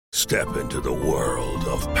Step into the world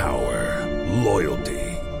of power, loyalty,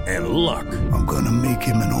 and luck. I'm gonna make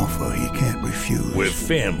him an offer he can't refuse. With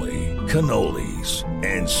family, cannolis,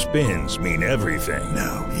 and spins mean everything.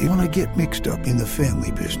 Now, you wanna get mixed up in the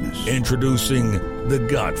family business. Introducing The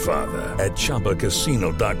Godfather at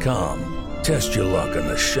ChumbaCasino.com. Test your luck in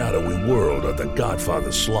the shadowy world of The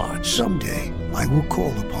Godfather slot. Someday, I will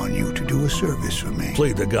call upon you to do a service for me.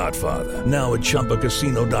 Play The Godfather, now at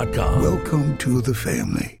ChumbaCasino.com. Welcome to the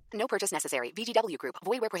family. No purchase necessary. VGW Group.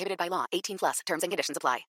 Void where prohibited by law. 18 plus. Terms and conditions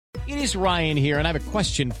apply. It is Ryan here, and I have a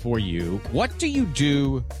question for you. What do you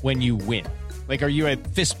do when you win? Like, are you a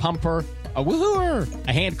fist pumper, a woohooer,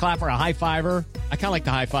 a hand clapper, a high fiver? I kind of like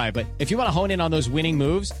the high five, but if you want to hone in on those winning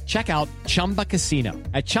moves, check out Chumba Casino.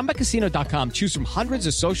 At ChumbaCasino.com, choose from hundreds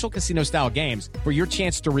of social casino-style games for your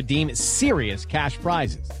chance to redeem serious cash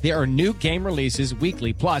prizes. There are new game releases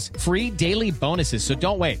weekly, plus free daily bonuses. So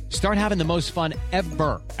don't wait. Start having the most fun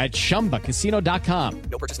ever at ChumbaCasino.com.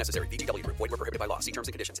 No purchase necessary. VGW Group. Void where prohibited by law. See terms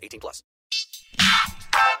and conditions. 18 plus.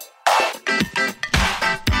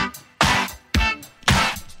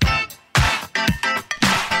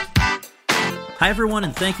 Hi, everyone,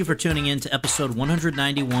 and thank you for tuning in to episode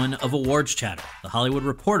 191 of Awards Chatter, the Hollywood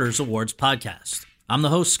Reporters Awards podcast. I'm the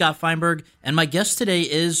host, Scott Feinberg, and my guest today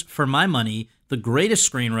is, for my money, the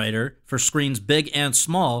greatest screenwriter for screens big and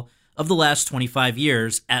small of the last 25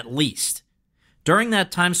 years, at least. During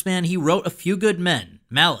that time span, he wrote A Few Good Men,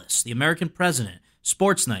 Malice, The American President,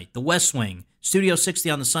 Sports Night, The West Wing, Studio 60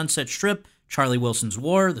 on the Sunset Strip, Charlie Wilson's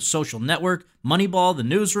War, The Social Network, Moneyball, The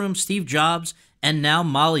Newsroom, Steve Jobs, and now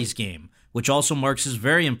Molly's Game, which also marks his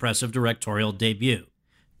very impressive directorial debut.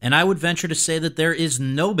 And I would venture to say that there is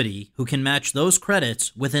nobody who can match those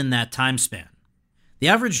credits within that time span. The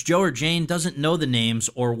average Joe or Jane doesn't know the names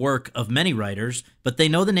or work of many writers, but they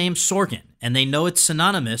know the name Sorkin, and they know it's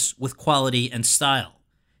synonymous with quality and style.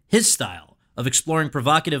 His style of exploring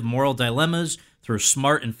provocative moral dilemmas through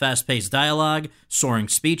smart and fast-paced dialogue, soaring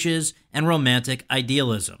speeches, and romantic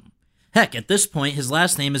idealism. Heck, at this point, his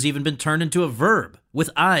last name has even been turned into a verb, with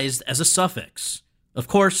 "ized" as a suffix. Of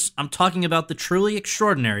course, I'm talking about the truly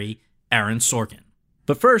extraordinary Aaron Sorkin.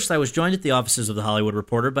 But first, I was joined at the offices of The Hollywood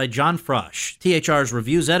Reporter by John Frosch, THR's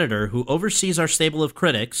reviews editor who oversees our stable of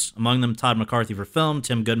critics, among them Todd McCarthy for film,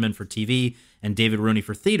 Tim Goodman for TV, and David Rooney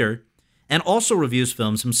for theater, and also reviews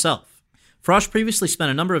films himself. Frosch previously spent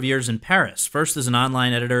a number of years in Paris, first as an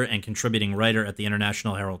online editor and contributing writer at the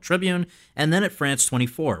International Herald Tribune, and then at France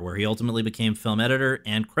 24, where he ultimately became film editor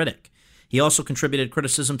and critic. He also contributed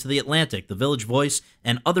criticism to The Atlantic, The Village Voice,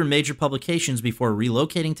 and other major publications before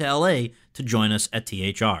relocating to LA to join us at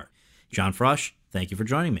THR. John Frosch, thank you for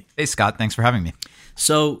joining me. Hey, Scott. Thanks for having me.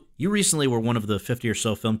 So, you recently were one of the 50 or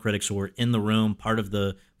so film critics who were in the room, part of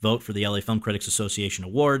the vote for the LA Film Critics Association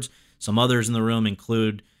Awards. Some others in the room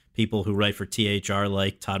include people who write for THR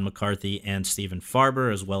like Todd McCarthy and Stephen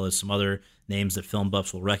Farber, as well as some other names that film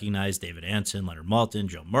buffs will recognize: David Anson, Leonard Maltin,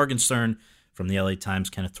 Joe Morgenstern, from the LA Times,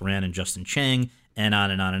 Kenneth Turan and Justin Chang, and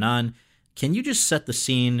on and on and on. Can you just set the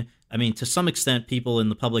scene? I mean, to some extent, people in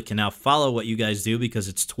the public can now follow what you guys do because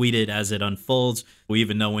it's tweeted as it unfolds. We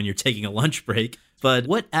even know when you're taking a lunch break. But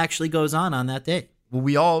what actually goes on that day? Well,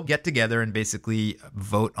 we all get together and basically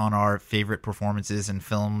vote on our favorite performances in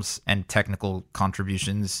films and technical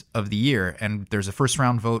contributions of the year. And there's a first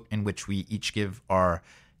round vote in which we each give our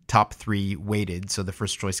top three weighted. So the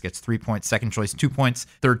first choice gets 3 points, second choice 2 points,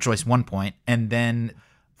 third choice 1 point. And then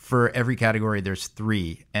for every category, there's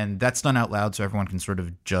 3. And that's done out loud so everyone can sort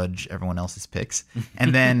of judge everyone else's picks.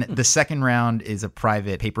 And then the second round is a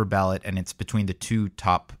private paper ballot, and it's between the 2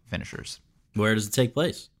 top finishers. Where does it take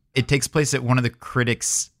place? It takes place at one of the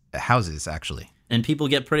critics' houses, actually. And people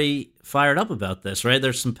get pretty fired up about this, right?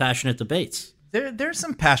 There's some passionate debates. There's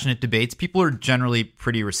some passionate debates. People are generally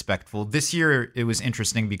pretty respectful. This year, it was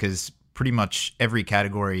interesting because pretty much every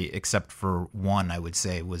category except for one, I would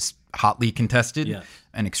say, was hotly contested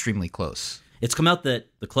and extremely close. It's come out that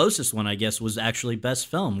the closest one, I guess, was actually Best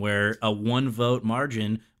Film, where a 1-vote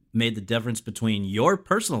margin made the difference between your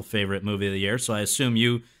personal favorite movie of the year. So I assume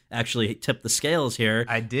you actually tipped the scales here.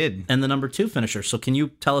 I did. And the number 2 finisher. So can you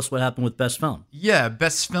tell us what happened with Best Film? Yeah,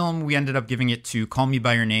 Best Film, we ended up giving it to Call Me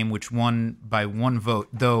By Your Name, which won by 1 vote,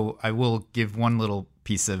 though I will give one little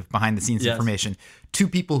piece of behind-the-scenes information. 2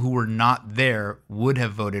 people who were not there would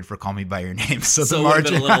have voted for Call Me By Your Name. So the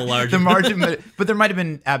margin, a little larger. The margin, but there might have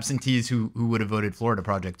been absentees who would have voted Florida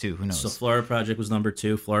Project too. Who knows? So Florida Project was number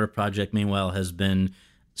 2. Florida Project, meanwhile, has been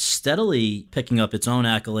steadily picking up its own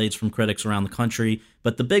accolades from critics around the country.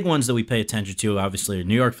 But the big ones that we pay attention to, obviously, are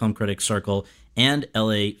New York Film Critics Circle and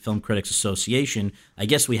LA Film Critics Association. I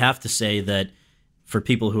guess we have to say that for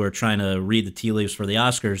people who are trying to read the tea leaves for the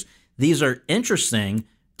Oscars, these are interesting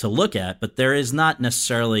to look at, but there is not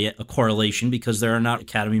necessarily a correlation because there are not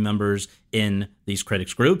Academy members in these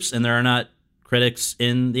critics groups and there are not critics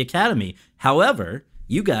in the Academy. However,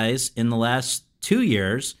 you guys in the last 2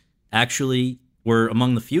 years actually were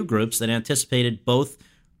among the few groups that anticipated both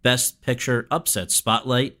Best Picture upsets,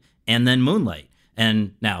 Spotlight and then Moonlight.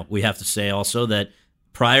 And now we have to say also that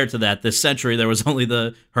prior to that, this century, there was only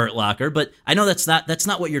the Hurt Locker. But I know that's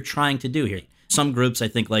not what you're trying to do here. Some groups, I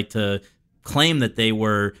think, like to claim that they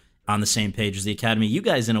were on the same page as the Academy. You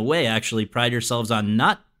guys, in a way, actually pride yourselves on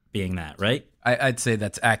not being that, right? I'd say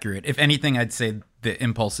that's accurate. If anything, I'd say the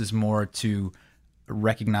impulse is more to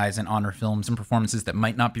recognize and honor films and performances that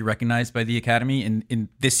might not be recognized by the Academy. In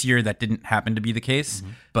this year, that didn't happen to be the case,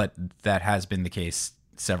 but that has been the case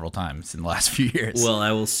several times in the last few years. Well,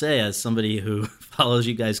 I will say, as somebody who follows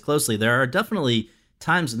you guys closely, there are definitely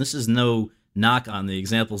times, and this is no knock on the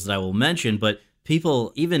examples that I will mention, but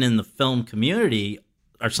people, even in the film community,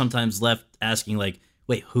 are sometimes left asking, like,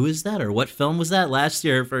 wait, who is that? Or what film was that? Last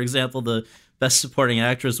year, for example, the Best Supporting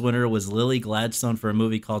Actress winner was Lily Gladstone for a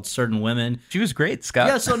movie called Certain Women. She was great, Scott.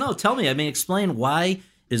 Yeah, so no, tell me. I mean, explain why.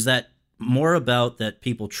 Is that more about that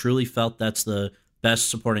people truly felt that's the Best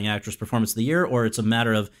Supporting Actress performance of the year, or it's a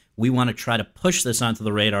matter of we want to try to push this onto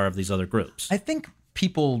the radar of these other groups? I think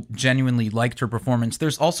people genuinely liked her performance.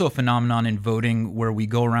 There's also a phenomenon in voting where we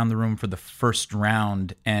go around the room for the first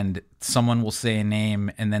round and someone will say a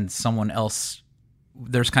name and then someone else,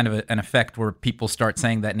 there's kind of an effect where people start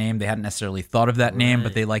saying that name. They hadn't necessarily thought of that name,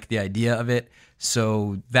 but they like the idea of it.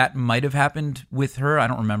 So that might have happened with her. I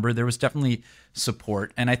don't remember. There was definitely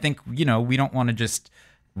support. And I think, we don't want to just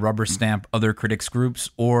rubber stamp other critics groups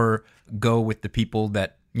or go with the people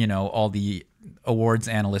that, all the awards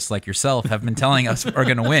analysts like yourself have been telling us are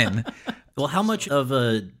going to win. Well, how much of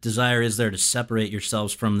a desire is there to separate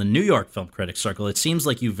yourselves from the New York Film Critics Circle? It seems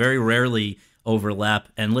like you very rarely overlap.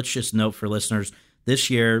 And let's just note for listeners, this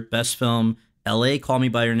year, Best Film, L.A., Call Me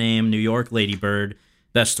By Your Name, New York, Lady Bird.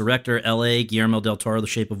 Best Director, L.A., Guillermo del Toro, The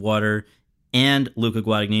Shape of Water, and Luca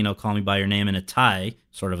Guadagnino, Call Me By Your Name, in a tie,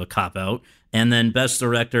 sort of a cop-out. And then Best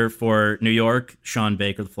Director for New York, Sean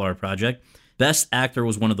Baker, The Florida Project. Best Actor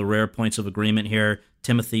was one of the rare points of agreement here.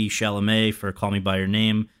 Timothée Chalamet for Call Me By Your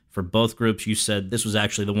Name. For both groups, you said this was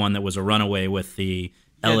actually the one that was a runaway with the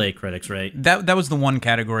LA critics, right? That was the one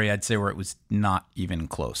category I'd say where it was not even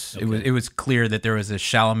close. Okay. It was clear that there was a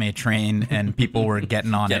Chalamet train and people were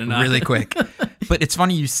getting on it really quick. But it's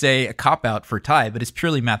funny you say a cop-out for tie, but it's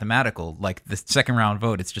purely mathematical. Like the second round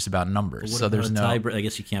vote, it's just about numbers. So there's no tie. I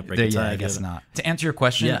guess you can't break a tie. Yeah, I guess not. To answer your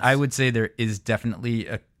question, yes. I would say there is definitely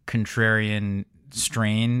a contrarian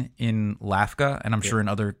strain in LAFCA, and I'm sure in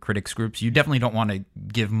other critics groups. You definitely don't want to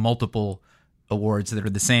give multiple awards that are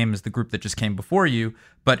the same as the group that just came before you,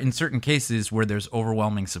 but in certain cases where there's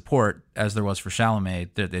overwhelming support, as there was for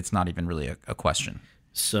Chalamet, it's not even really a question.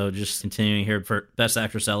 So just continuing here, for Best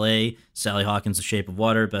Actress LA, Sally Hawkins, The Shape of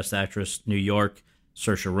Water. Best Actress New York,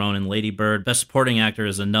 Saoirse Ronan, Lady Bird. Best Supporting Actor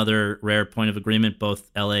is another rare point of agreement. Both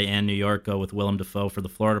LA and New York go with Willem Dafoe for The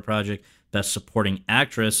Florida Project. Best Supporting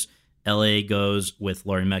Actress, LA goes with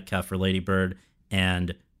Laurie Metcalf for Lady Bird,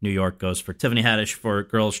 and New York goes for Tiffany Haddish for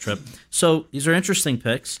Girls Trip. So these are interesting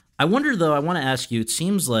picks. I wonder, though, I want to ask you, it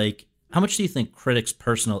seems like, how much do you think critics'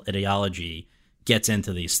 personal ideology gets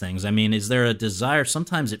into these things? I mean, is there a desire?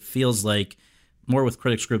 Sometimes it feels like, more with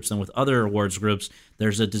critics groups than with other awards groups,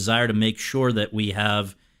 there's a desire to make sure that we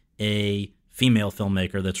have a female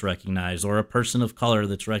filmmaker that's recognized, or a person of color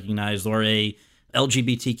that's recognized, or a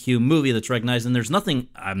LGBTQ movie that's recognized. And there's nothing,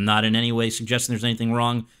 I'm not in any way suggesting there's anything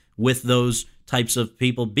wrong with those types of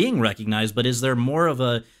people being recognized, but is there more of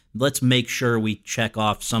a, let's make sure we check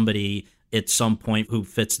off somebody at some point who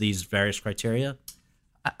fits these various criteria?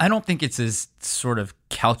 I don't think it's as sort of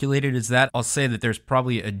calculated as that. I'll say that there's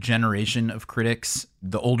probably a generation of critics,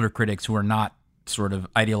 the older critics, who are not sort of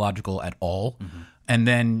ideological at all. Mm-hmm. And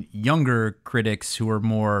then younger critics who are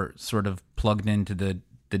more sort of plugged into the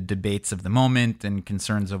debates of the moment and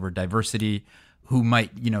concerns over diversity, who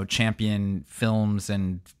might, champion films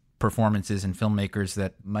and performances and filmmakers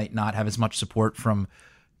that might not have as much support from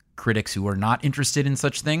critics who are not interested in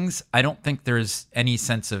such things. I don't think there's any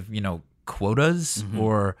sense of, quotas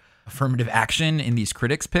or affirmative action in these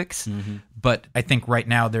critics picks. Mm-hmm. But I think right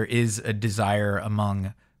now there is a desire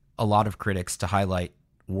among a lot of critics to highlight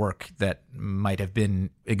work that might have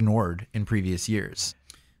been ignored in previous years.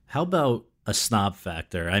 How about a snob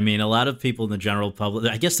factor. I mean, a lot of people in the general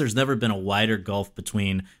public, I guess there's never been a wider gulf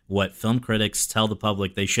between what film critics tell the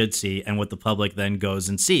public they should see and what the public then goes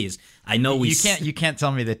and sees. I know you can't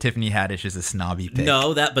tell me that Tiffany Haddish is a snobby pick.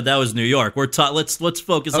 No, but that was New York. Let's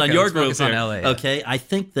focus on your group focus on here. LA, yeah. Okay, I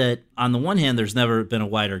think that on the one hand, there's never been a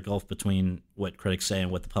wider gulf between what critics say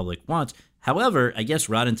and what the public wants. However, I guess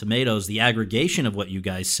Rotten Tomatoes, the aggregation of what you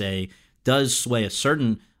guys say, does sway a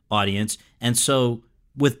certain audience. And so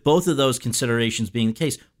with both of those considerations being the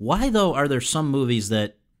case, why, though, are there some movies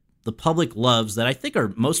that the public loves that I think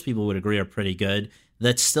most people would agree are pretty good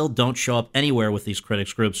that still don't show up anywhere with these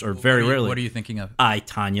critics groups, or very rarely? What are you thinking of?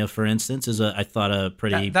 Tanya, for instance, is I thought a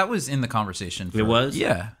pretty... That was in the conversation. It was?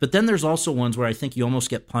 Yeah. But then there's also ones where I think you almost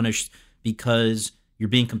get punished because you're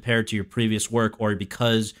being compared to your previous work, or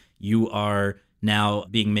because you are now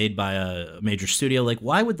being made by a major studio. Like,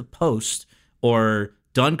 why would The Post or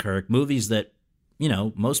Dunkirk, movies that, you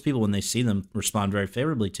know, most people when they see them respond very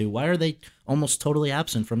favorably to, why are they almost totally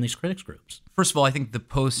absent from these critics groups? First of all, I think The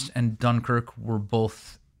Post and Dunkirk were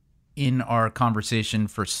both in our conversation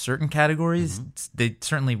for certain categories. Mm-hmm. They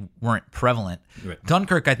certainly weren't prevalent. Right.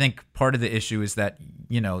 Dunkirk, I think part of the issue is that,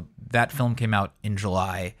 you know, that film came out in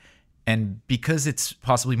July, and because it's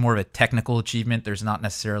possibly more of a technical achievement, there's not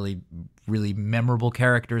necessarily really memorable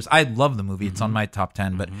characters. I love the movie. It's on my top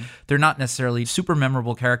 10, but they're not necessarily super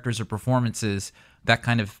memorable characters or performances. That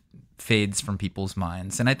kind of fades from people's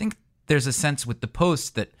minds. And I think there's a sense with The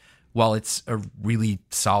Post that while it's a really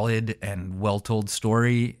solid and well-told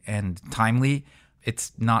story and timely,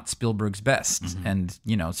 it's not Spielberg's best. Mm-hmm. And,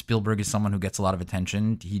 you know, Spielberg is someone who gets a lot of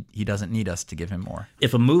attention. He doesn't need us to give him more.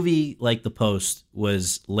 If a movie like The Post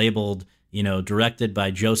was labeled, you know, directed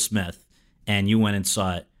by Joe Smith, and you went and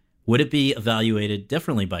saw it, would it be evaluated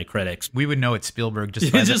differently by critics? We would know it's Spielberg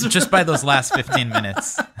just by those last 15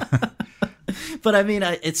 minutes. But I mean,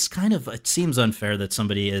 it seems unfair that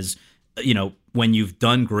somebody is, you know, when you've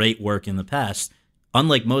done great work in the past,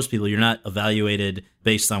 unlike most people, you're not evaluated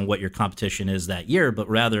based on what your competition is that year, but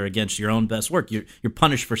rather against your own best work. You're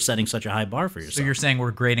punished for setting such a high bar for yourself. So you're saying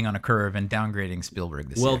we're grading on a curve and downgrading Spielberg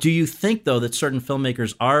this year? Well, do you think, though, that certain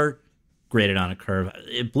filmmakers are graded on a curve?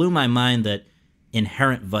 It blew my mind that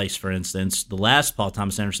Inherent Vice, for instance, the last Paul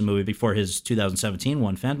Thomas Anderson movie before his 2017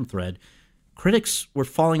 one, Phantom Thread, critics were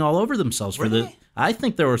falling all over themselves for the... I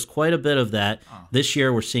think there was quite a bit of that. Oh. This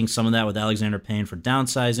year, we're seeing some of that with Alexander Payne for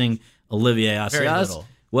Downsizing, Olivier Assayas. Very little.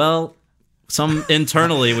 Well, some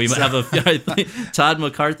internally we have Todd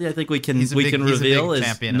McCarthy. I think we can reveal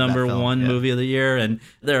is number one movie of the year, and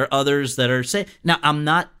there are others that are saying. Now, I'm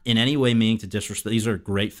not in any way meaning to disrespect. These are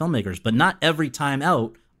great filmmakers, but not every time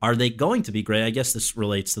out are they going to be great. I guess this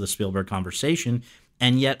relates to the Spielberg conversation,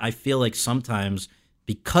 and yet I feel like sometimes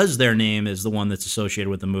because their name is the one that's associated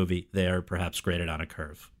with the movie, they are perhaps graded on a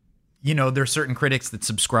curve. You know, there are certain critics that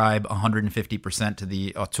subscribe 150% to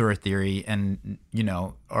the auteur theory and, you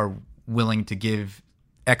know, are willing to give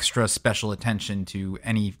extra special attention to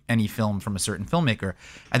any film from a certain filmmaker.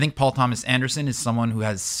 I think Paul Thomas Anderson is someone who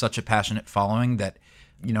has such a passionate following that,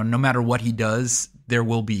 you know, no matter what he does, there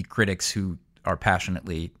will be critics who are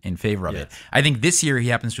passionately in favor of it. I think this year he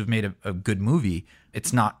happens to have made a good movie.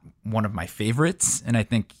 It's not one of my favorites, and I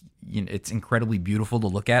think it's incredibly beautiful to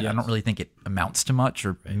look at. Yes. I don't really think it amounts to much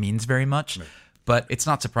or means very much, but it's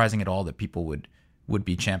not surprising at all that people would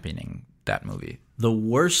be championing that movie. The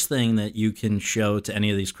worst thing that you can show to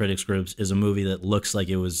any of these critics groups is a movie that looks like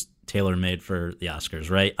it was tailor-made for the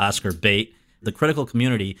Oscars, right? Oscar bait. The critical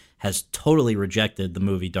community has totally rejected the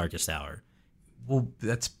movie Darkest Hour. Well,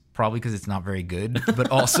 that's probably because it's not very good,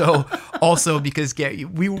 but also because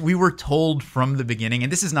we were told from the beginning,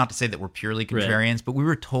 and this is not to say that we're purely contrarians, but we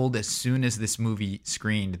were told as soon as this movie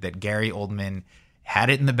screened that Gary Oldman had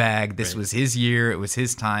it in the bag. This was his year. It was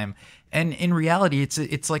his time. And in reality,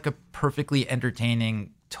 it's like a perfectly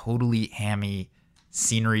entertaining, totally hammy,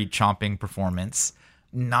 scenery chomping performance.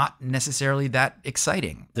 Not necessarily that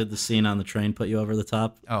exciting. Did the scene on the train put you over the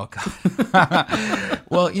top? Oh, God.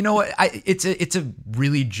 Well, you know what? It's a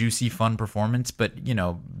really juicy, fun performance, but, you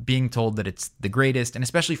know, being told that it's the greatest, and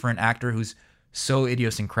especially for an actor who's so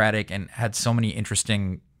idiosyncratic and had so many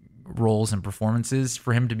interesting roles and performances,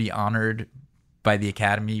 for him to be honored by the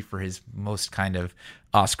Academy for his most kind of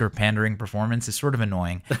Oscar pandering performance is sort of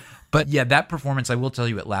annoying. But yeah, that performance, I will tell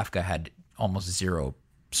you, at LAFCA had almost zero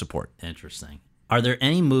support. Interesting. Are there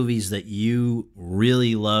any movies that you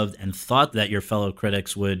really loved and thought that your fellow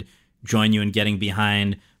critics would join you in getting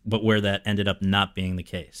behind, but where that ended up not being the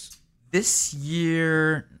case? This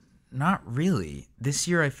year, not really. This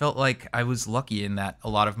year, I felt like I was lucky in that a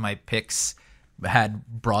lot of my picks had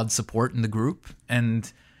broad support in the group,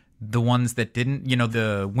 and the ones that didn't,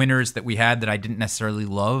 the winners that we had that I didn't necessarily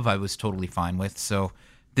love, I was totally fine with. So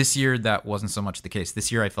this year, that wasn't so much the case.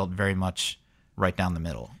 This year, I felt very much right down the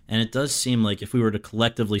middle. And it does seem like if we were to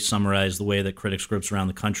collectively summarize the way that critics groups around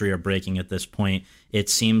the country are breaking at this point, it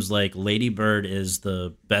seems like Lady Bird is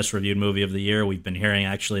the best reviewed movie of the year. We've been hearing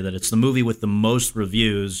actually that it's the movie with the most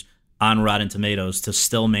reviews on Rotten Tomatoes to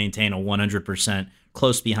still maintain a 100%.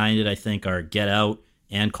 Close behind it, I think, are Get Out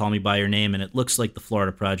and Call Me By Your Name, and it looks like The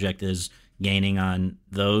Florida Project is gaining on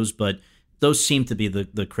those, but those seem to be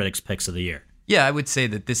the critics' picks of the year. Yeah, I would say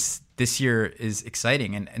that this year is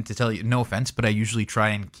exciting, and to tell you, no offense, but I usually try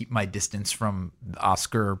and keep my distance from the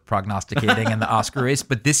Oscar prognosticating and the Oscar race,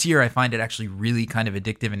 but this year I find it actually really kind of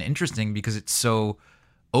addictive and interesting because it's so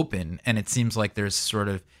open, and it seems like there's sort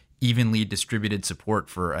of evenly distributed support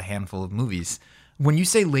for a handful of movies. When you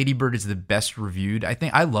say Lady Bird is the best reviewed,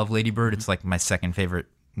 I love Lady Bird. It's like my second favorite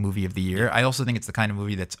movie of the year. I also think it's the kind of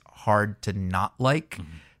movie that's hard to not like.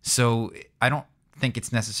 So I don't think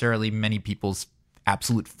it's necessarily many people's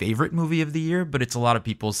absolute favorite movie of the year, but it's a lot of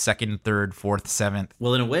people's second, third, fourth, seventh.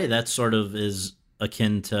 Well, in a way, that sort of is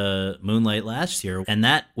akin to Moonlight last year. And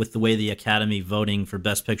that, with the way the Academy voting for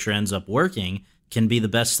Best Picture ends up working, can be the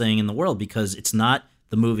best thing in the world because it's not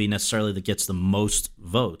the movie necessarily that gets the most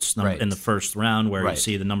votes in the first round where you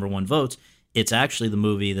see the number one votes. It's actually the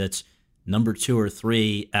movie that's number 2 or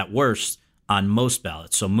 3 at worst on most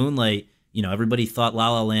ballots. So Moonlight, everybody thought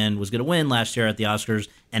La La Land was going to win last year at the Oscars,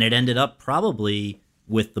 and it ended up probably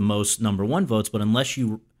with the most number 1 votes. But unless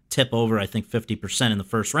you tip over, I think, 50% in the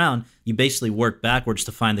first round, you basically work backwards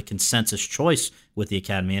to find the consensus choice with the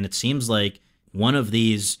Academy. And it seems like one of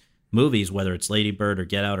these movies, whether it's Lady Bird or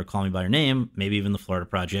Get Out or Call Me By Your Name, maybe even The Florida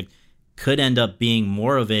Project, could end up being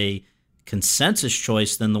more of a consensus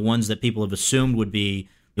choice than the ones that people have assumed would be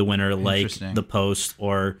the winner, like The Post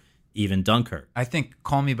or even Dunkirk. I think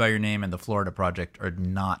Call Me By Your Name and The Florida Project are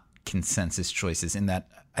not consensus choices in that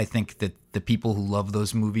I think that the people who love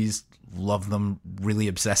those movies love them really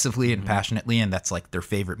obsessively and passionately, and that's like their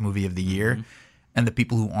favorite movie of the year. And the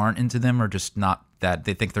people who aren't into them are just not that.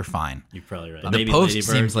 They think they're fine. You're probably right. The Maybe Post Lady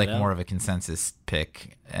Bird, seems like more of a consensus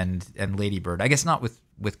pick, and Lady Bird. I guess not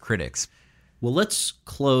with critics. Well, let's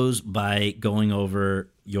close by going over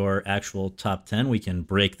your actual top 10. We can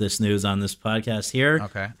break this news on this podcast here.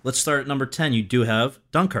 Okay. Let's start at number 10. You do have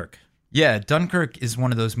Dunkirk. Yeah, Dunkirk is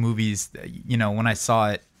one of those movies that, when I saw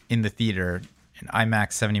it in the theater, in IMAX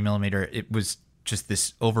 70mm, it was just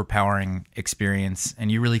this overpowering experience.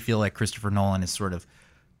 And you really feel like Christopher Nolan is sort of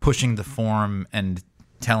pushing the form and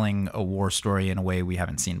telling a war story in a way we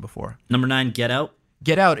haven't seen before. Number 9, Get Out.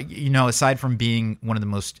 Get Out, aside from being one of the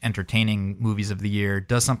most entertaining movies of the year,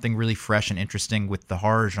 does something really fresh and interesting with the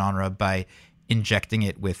horror genre by injecting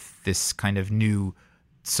it with this kind of new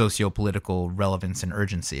socio-political relevance and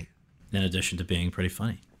urgency. In addition to being pretty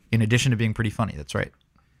funny. That's right.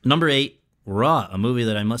 Number 8, Raw, a movie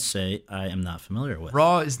that I must say I am not familiar with.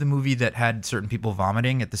 Raw is the movie that had certain people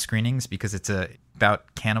vomiting at the screenings because it's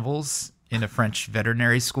about cannibals in a French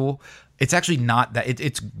veterinary school. It's actually not that.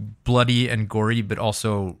 It's bloody and gory, but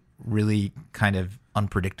also really kind of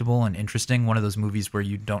unpredictable and interesting. One of those movies where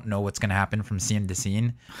you don't know what's going to happen from scene to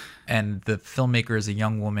scene. And the filmmaker is a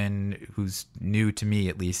young woman who's new to me,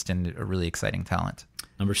 at least, and a really exciting talent.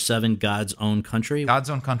 Number 7, God's Own Country.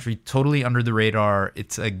 God's Own Country, totally under the radar.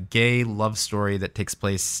 It's a gay love story that takes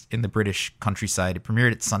place in the British countryside. It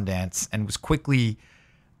premiered at Sundance and was quickly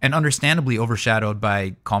and understandably overshadowed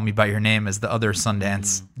by Call Me By Your Name as the other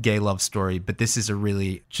Sundance gay love story. But this is a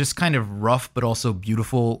really just kind of rough but also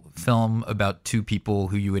beautiful film about two people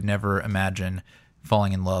who you would never imagine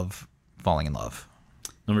falling in love.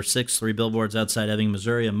 Number 6, 3 Billboards Outside Ebbing,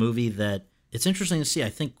 Missouri, a movie that it's interesting to see. I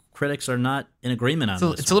think critics are not in agreement on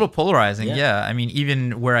this. It's a little polarizing, yeah. I mean,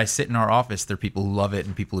 even where I sit in our office, there are people who love it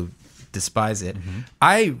and people who despise it.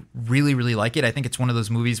 I really, really like it. I think it's one of those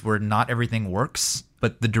movies where not everything works,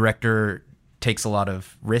 but the director takes a lot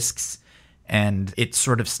of risks and it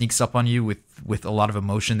sort of sneaks up on you with a lot of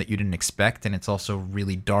emotion that you didn't expect. And it's also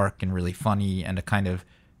really dark and really funny and a kind of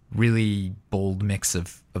really bold mix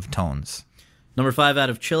of tones. Number 5, out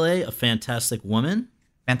of Chile, A Fantastic Woman.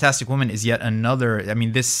 Fantastic Woman is yet another. I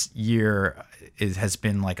mean, this year has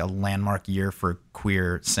been like a landmark year for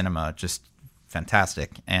queer cinema, just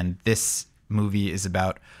fantastic. And this movie is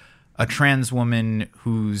about a trans woman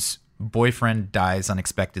whose boyfriend dies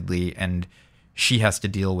unexpectedly, and she has to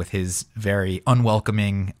deal with his very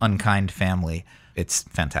unwelcoming, unkind family. It's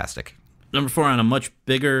fantastic. Number 4, on a much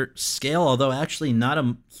bigger scale, although actually not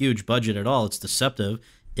a huge budget at all, it's deceptive,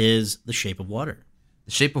 is The Shape of Water. The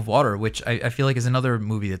Shape of Water, which I feel like is another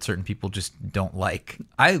movie that certain people just don't like.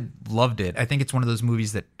 I loved it. I think it's one of those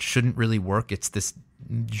movies that shouldn't really work. It's this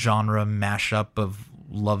genre mashup of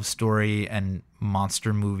love story and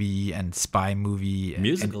monster movie and spy movie.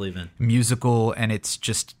 Musical, and it's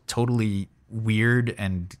just totally weird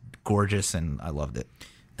and gorgeous, and I loved it.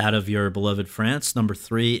 Out of your beloved France, number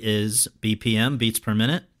 3 is BPM, Beats Per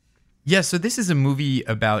Minute. Yeah, so this is a movie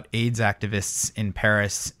about AIDS activists in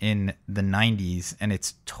Paris in the 90s, and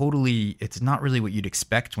it's not really what you'd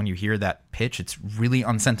expect when you hear that pitch. It's really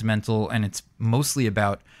unsentimental, and it's mostly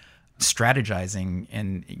about strategizing.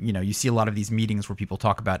 And, you see a lot of these meetings where people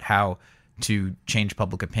talk about how to change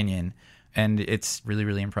public opinion, and it's really,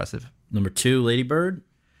 really impressive. Number 2, Lady Bird.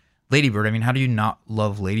 Lady Bird, I mean, how do you not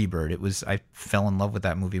love Lady Bird? I fell in love with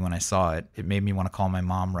that movie when I saw it. It made me want to call my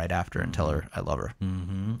mom right after and tell her I love her.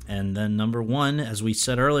 Mm-hmm. And then number 1, as we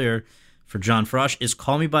said earlier, for John Frosch, is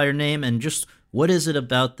Call Me By Your Name. And just what is it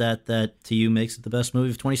about that to you makes it the best movie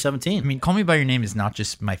of 2017? I mean, Call Me By Your Name is not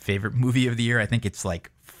just my favorite movie of the year. I think it's like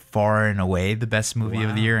far and away the best movie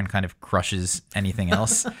of the year and kind of crushes anything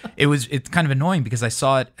else. It's kind of annoying because I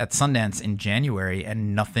saw it at Sundance in January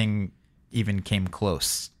and nothing even came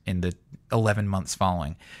close in the 11 months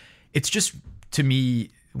following. It's just, to me,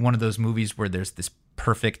 one of those movies where there's this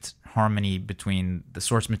perfect harmony between the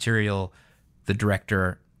source material, the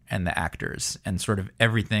director, and the actors, and sort of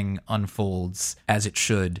everything unfolds as it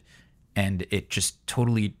should, and it just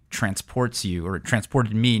totally transports you, or it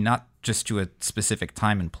transported me, not just to a specific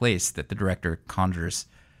time and place that the director conjures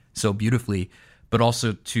so beautifully, but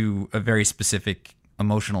also to a very specific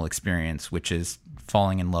emotional experience, which is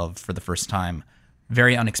falling in love for the first time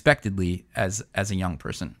very unexpectedly as a young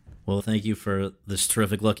person. Well, thank you for this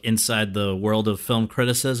terrific look inside the world of film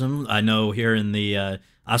criticism. I know here in the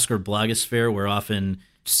Oscar blogosphere, we're often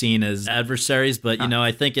seen as adversaries, but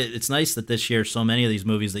I think it's nice that this year so many of these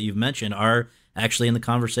movies that you've mentioned are actually in the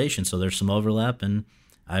conversation. So there's some overlap, and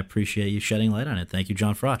I appreciate you shedding light on it. Thank you,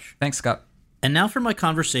 John Frosch. Thanks, Scott. And now for my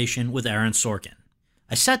conversation with Aaron Sorkin.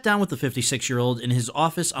 I sat down with the 56-year-old in his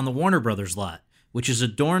office on the Warner Brothers lot, which is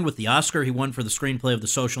adorned with the Oscar he won for the screenplay of The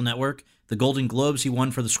Social Network, the Golden Globes he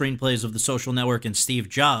won for the screenplays of The Social Network and Steve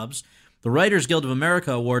Jobs, the Writers Guild of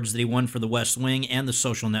America awards that he won for The West Wing and The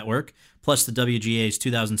Social Network, plus the WGA's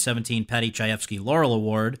 2017 Paddy Chayefsky Laurel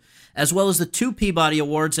Award, as well as the 2 Peabody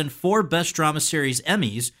Awards and 4 Best Drama Series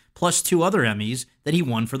Emmys, plus 2 other Emmys that he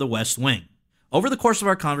won for The West Wing. Over the course of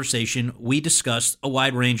our conversation, we discussed a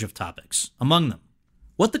wide range of topics, among them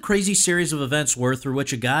what the crazy series of events were through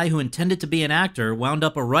which a guy who intended to be an actor wound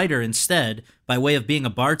up a writer instead by way of being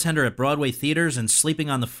a bartender at Broadway theaters and sleeping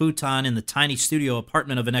on the futon in the tiny studio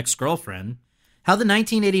apartment of an ex-girlfriend, how the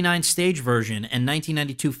 1989 stage version and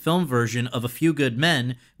 1992 film version of A Few Good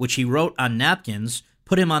Men, which he wrote on napkins,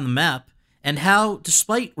 put him on the map, and how,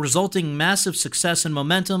 despite resulting massive success and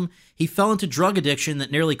momentum, he fell into drug addiction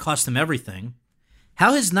that nearly cost him everything,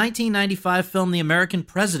 how his 1995 film The American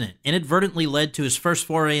President inadvertently led to his first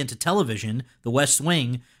foray into television, The West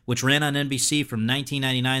Wing, which ran on NBC from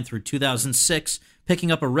 1999 through 2006, picking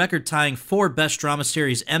up a record-tying 4 Best Drama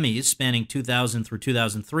Series Emmys spanning 2000 through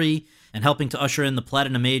 2003, and helping to usher in the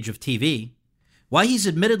platinum age of TV. Why he's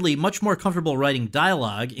admittedly much more comfortable writing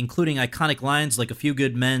dialogue, including iconic lines like A Few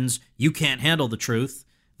Good Men's "You Can't Handle the Truth,"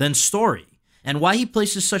 than story, and why he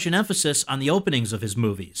places such an emphasis on the openings of his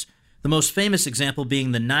movies. The most famous example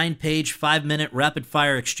being the 9-page, 5-minute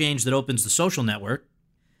rapid-fire exchange that opens The Social Network.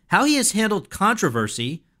 How he has handled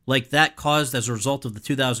controversy, like that caused as a result of the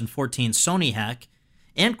 2014 Sony hack,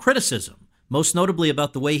 and criticism, most notably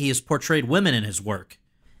about the way he has portrayed women in his work.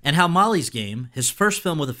 And how Molly's Game, his first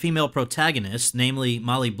film with a female protagonist, namely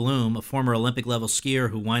Molly Bloom, a former Olympic-level skier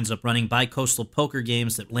who winds up running bi-coastal poker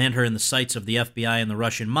games that land her in the sights of the FBI and the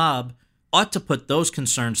Russian mob, ought to put those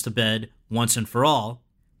concerns to bed once and for all.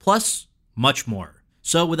 Plus, much more.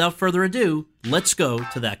 So without further ado, let's go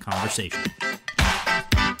to that conversation.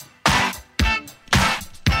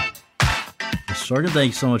 Sorkin, thank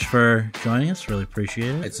you so much for joining us. Really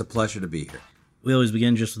appreciate it. It's a pleasure to be here. We always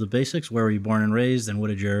begin just with the basics. Where were you born and raised, and what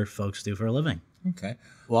did your folks do for a living? Okay.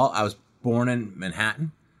 Well, I was born in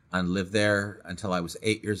Manhattan and lived there until I was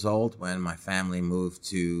 8 years old when my family moved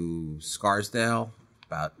to Scarsdale,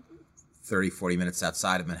 about 30, 40 minutes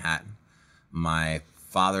outside of Manhattan. My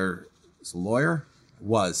father is a lawyer.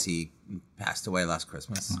 He passed away last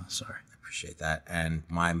Christmas. Oh, sorry. I appreciate that. And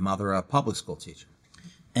my mother, a public school teacher.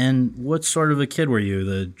 And what sort of a kid were you?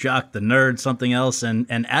 The jock, the nerd, something else? And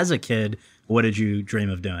as a kid, what did you dream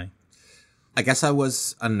of doing? I guess I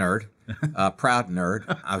was a nerd, a proud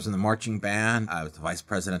nerd. I was in the marching band. I was the vice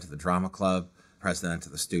president of the drama club, president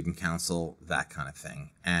of the student council, that kind of thing.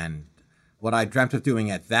 And What I dreamt of doing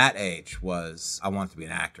at that age was I wanted to be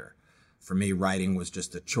an actor. For me, writing was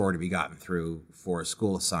just a chore to be gotten through for a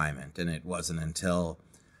school assignment. And it wasn't until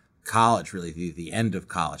college, really the end of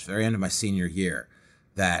college, very end of my senior year,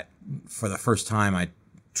 that for the first time I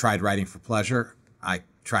tried writing for pleasure. I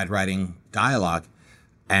tried writing dialogue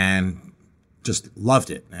and just loved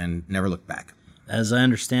it and never looked back. As I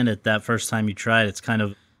understand it, that first time you tried, it's kind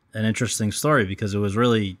of an interesting story because it was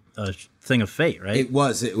really a thing of fate, right? It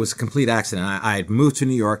was a complete accident. I had moved to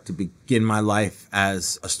New York to begin my life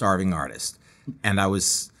as a starving artist. And I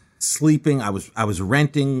was sleeping. I was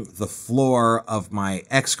renting the floor of my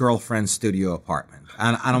ex-girlfriend's studio apartment.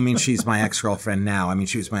 I don't mean she's my ex-girlfriend now. I mean,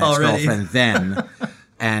 she was my ex-girlfriend then.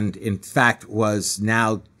 And in fact was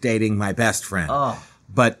now dating my best friend. Oh.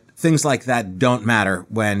 But things like that don't matter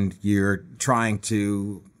when you're trying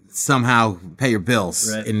to somehow pay your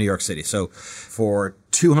bills in New York City. So for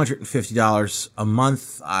 $250 a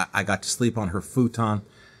month, I got to sleep on her futon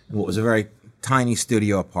in what was a very tiny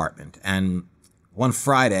studio apartment. And one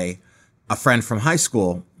Friday, a friend from high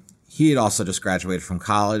school, he had also just graduated from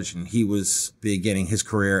college, and he was beginning his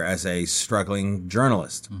career as a struggling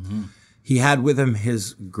journalist. Mm-hmm. He had with him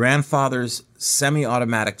his grandfather's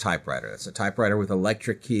semi-automatic typewriter. It's a typewriter with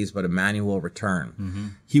electric keys, but a manual return. Mm-hmm.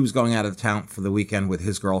 He was going out of town for the weekend with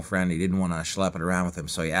his girlfriend. He didn't want to schlep it around with him,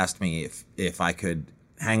 so he asked me if I could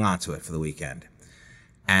hang on to it for the weekend.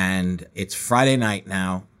 And it's Friday night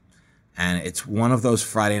now, and it's one of those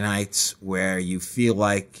Friday nights where you feel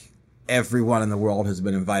like everyone in the world has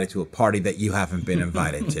been invited to a party that you haven't been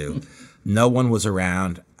invited to. No one was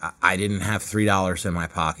around. I didn't have $3 in my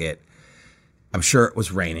pocket. I'm sure it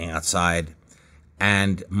was raining outside.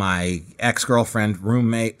 And my ex-girlfriend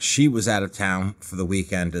roommate, she was out of town for the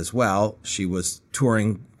weekend as well. She was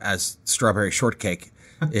touring as Strawberry Shortcake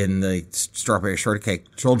in the Strawberry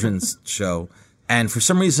Shortcake children's show. And for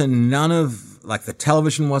some reason, the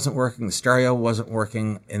television wasn't working, the stereo wasn't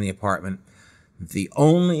working in the apartment. The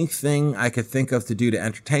only thing I could think of to do to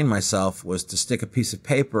entertain myself was to stick a piece of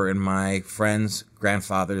paper in my friend's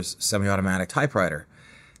grandfather's semi-automatic typewriter.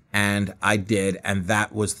 And I did, and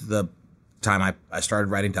that was the time I started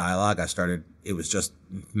writing dialogue. It was just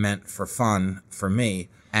meant for fun for me.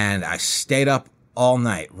 And I stayed up all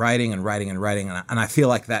night writing and writing and writing, and I feel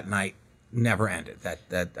like that night never ended,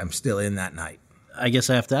 that I'm still in that night. I guess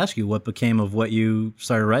I have to ask you, what became of what you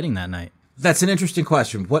started writing that night? That's an interesting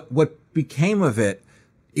question. What became of it?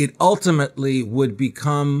 It ultimately would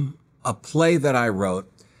become a play that I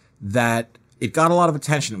wrote that it got a lot of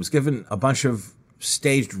attention. It was given a bunch of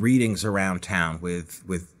staged readings around town with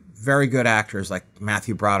very good actors like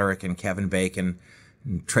Matthew Broderick and Kevin Bacon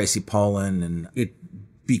and Tracy Pollan. And it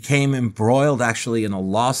became embroiled actually in a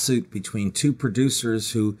lawsuit between two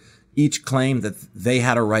producers who each claimed that they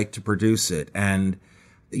had a right to produce it. And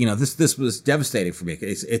this was devastating for me.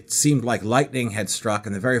 It seemed like lightning had struck,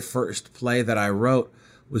 and the very first play that I wrote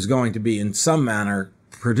was going to be in some manner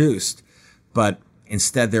produced. But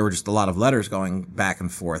instead, there were just a lot of letters going back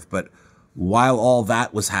and forth. But while all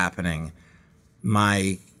that was happening,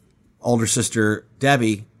 my older sister,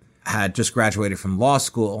 Debbie, had just graduated from law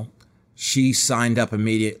school. She signed up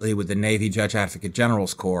immediately with the Navy Judge Advocate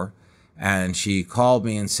General's Corps, and she called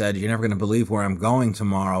me and said, "You're never going to believe where I'm going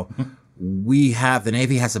tomorrow. The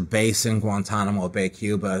Navy has a base in Guantanamo Bay,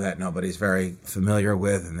 Cuba, that nobody's very familiar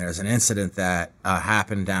with, and there's an incident that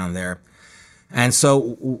happened down there." And so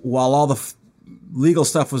while all the legal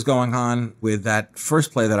stuff was going on with that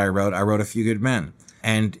first play that I wrote A Few Good Men.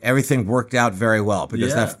 And everything worked out very well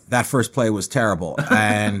because that first play was terrible.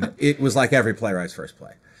 And it was like every playwright's first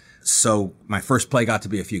play. So my first play got to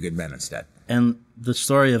be A Few Good Men instead. And the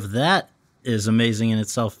story of that is amazing in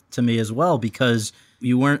itself to me as well, because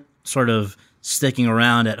you weren't sort of sticking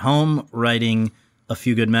around at home writing A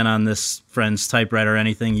Few Good Men on this friend's typewriter or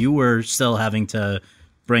anything. You were still having to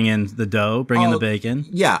bring in the dough, bring in the bacon.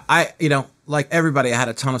 Yeah. Like everybody, I had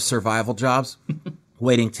a ton of survival jobs,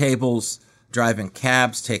 waiting tables, driving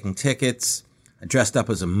cabs, taking tickets. I dressed up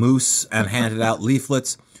as a moose and handed out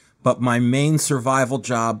leaflets. But my main survival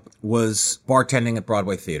job was bartending at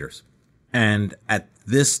Broadway theaters. And at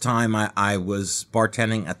this time, I was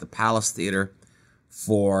bartending at the Palace Theater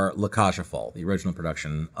for La Cage aux Folles, the original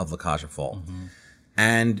production of La Cage aux Folles. Mm-hmm.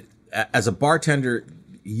 And as a bartender,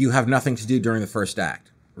 you have nothing to do during the first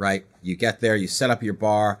act, right? You get there, you set up your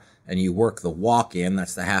bar, and you work the walk-in,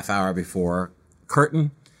 that's the half hour before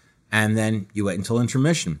curtain, and then you wait until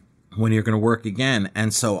intermission when you're going to work again.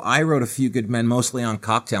 And so I wrote A Few Good Men mostly on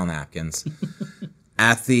cocktail napkins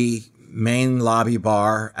at the main lobby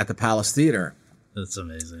bar at the Palace Theater. That's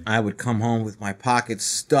amazing. I would come home with my pockets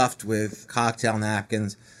stuffed with cocktail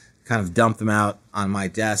napkins, kind of dump them out on my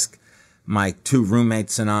desk. my 2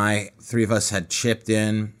 roommates and I, 3 of us had chipped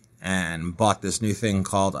in and bought this new thing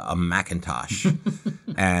called a Macintosh.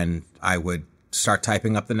 And I would start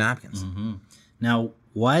typing up the napkins. Mm-hmm. Now,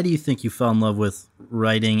 why do you think you fell in love with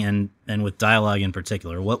writing and with dialogue in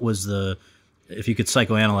particular? What was if you could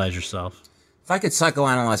psychoanalyze yourself? If I could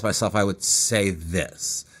psychoanalyze myself, I would say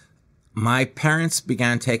this. My parents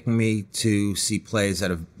began taking me to see plays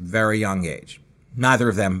at a very young age. Neither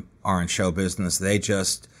of them are in show business.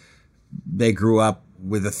 They grew up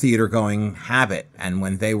with a theater-going habit. And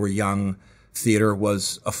when they were young, theater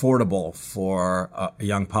was affordable for a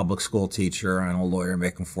young public school teacher and a lawyer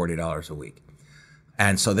making $40 a week.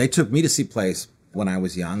 And so they took me to see plays when I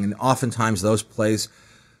was young. And oftentimes those plays,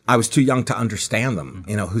 I was too young to understand them.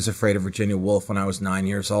 You know, Who's Afraid of Virginia Woolf when I was 9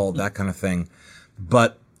 years old, that kind of thing.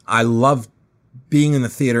 But I loved being in the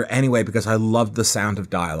theater anyway because I loved the sound of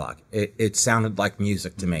dialogue. It sounded like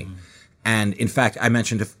music to me. And in fact, I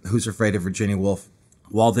mentioned Who's Afraid of Virginia Woolf.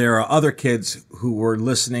 While there are other kids who were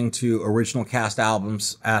listening to original cast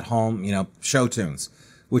albums at home, you know, show tunes,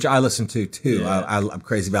 which I listen to too. Yeah. I'm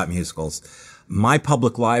crazy about musicals. My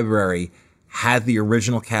public library had the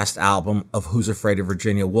original cast album of Who's Afraid of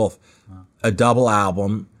Virginia Woolf, a double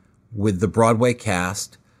album with the Broadway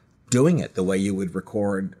cast doing it the way you would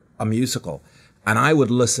record a musical. And I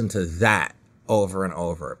would listen to that over and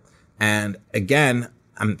over. And again,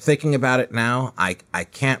 I'm thinking about it now. I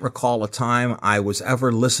can't recall a time I was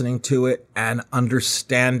ever listening to it and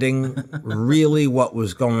understanding really what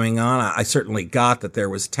was going on. I certainly got that there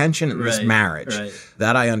was tension in this marriage. Right.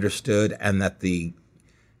 That I understood, and that the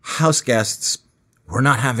house guests were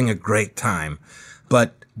not having a great time.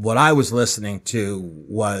 But what I was listening to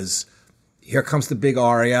was, here comes the big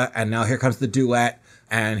aria, and now here comes the duet,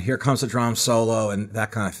 and here comes the drum solo, and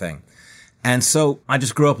that kind of thing. And so I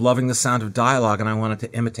just grew up loving the sound of dialogue, and I wanted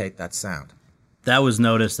to imitate that sound. That was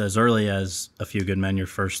noticed as early as A Few Good Men, your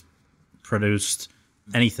first produced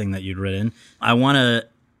anything that you'd written. I want to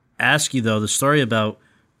ask you, though, the story about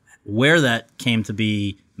where that came to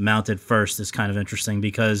be mounted first is kind of interesting,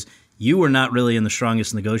 because you were not really in the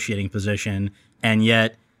strongest negotiating position, and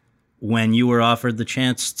yet when you were offered the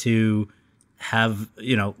chance to have,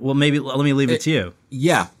 maybe let me leave it to you.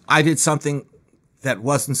 Yeah, I did something that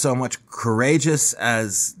wasn't so much courageous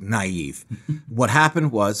as naive. What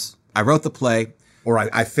happened was I wrote the play, or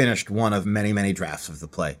I finished one of many, many drafts of the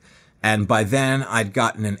play. And by then I'd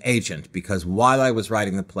gotten an agent, because while I was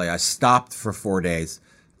writing the play, I stopped for 4 days.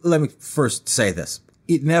 Let me first say this.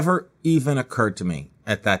 It never even occurred to me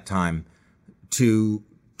at that time to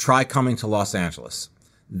try coming to Los Angeles.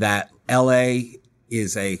 That LA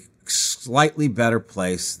is a slightly better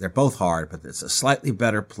place. They're both hard, but it's a slightly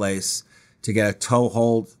better place to get a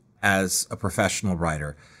toehold as a professional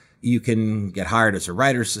writer. You can get hired as a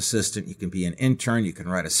writer's assistant. You can be an intern. You can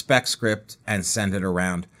write a spec script and send it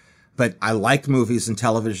around. But I liked movies and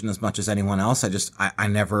television as much as anyone else. I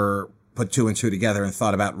never put 2 and 2 together and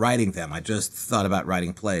thought about writing them. I just thought about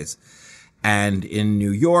writing plays. And in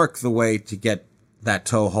New York, the way to get that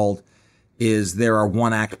toehold is there are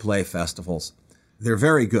one-act play festivals. They're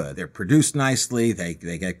very good. They're produced nicely. They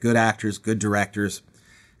get good actors, good directors.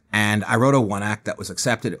 And I wrote a one-act that was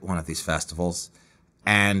accepted at one of these festivals,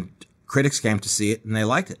 and critics came to see it and they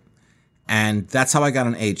liked it. And that's how I got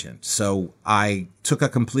an agent. So I took a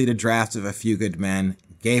completed draft of A Few Good Men,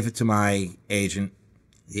 gave it to my agent.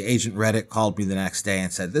 The agent read it, called me the next day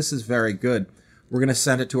and said, "This is very good. We're going to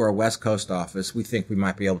send it to our West Coast office. We think we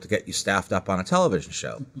might be able to get you staffed up on a television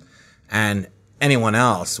show." And anyone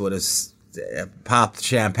else would have popped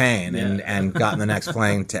champagne and gotten the next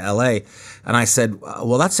plane to L.A. And I said,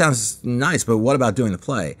 "Well, that sounds nice, but what about doing the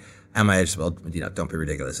play?" And my agent said, "Well, don't be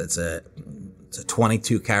ridiculous. It's a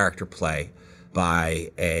 22-character play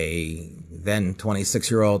by a then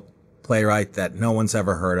 26-year-old playwright that no one's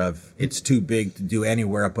ever heard of. It's too big to do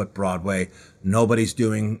anywhere but Broadway. Nobody's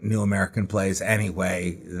doing new American plays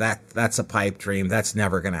anyway. That's a pipe dream. That's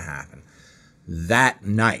never going to happen." That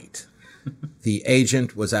night, the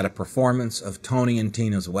agent was at a performance of Tony and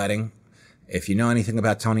Tina's Wedding. If you know anything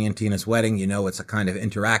about Tony and Tina's Wedding, you know it's a kind of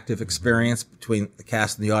interactive experience between the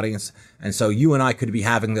cast and the audience. And so you and I could be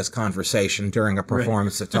having this conversation during a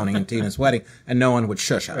performance of Tony and Tina's Wedding, and no one would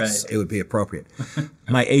shush us. Right. It would be appropriate.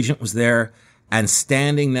 My agent was there, and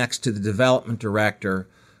standing next to the development director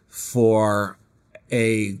for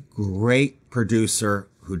a great producer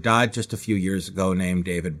who died just a few years ago named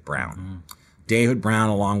David Brown. Mm. David Brown,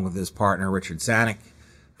 along with his partner Richard Zanuck,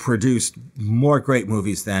 produced more great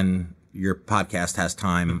movies than your podcast has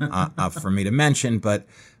time for me to mention, but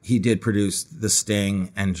he did produce The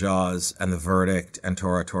Sting and Jaws and The Verdict and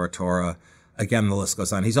Tora, Tora, Tora. Again, the list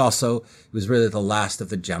goes on. He was really the last of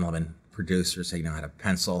the gentlemen producers. He had a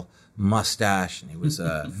pencil mustache, and he was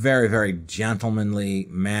a very, very gentlemanly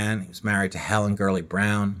man. He was married to Helen Gurley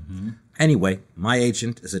Brown. Anyway, my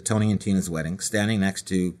agent is at Tony and Tina's wedding, standing next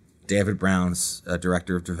to David Brown's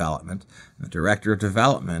director of development. And the director of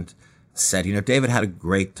development said, David had a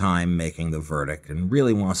great time making the verdict and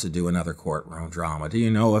really wants to do another courtroom drama. Do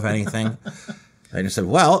you know of anything? I just said,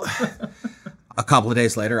 well, a couple of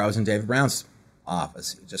days later, I was in David Brown's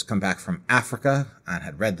office. He'd just come back from Africa and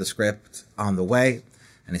had read the script on the way.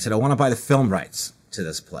 And he said, I want to buy the film rights to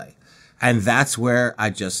this play. And that's where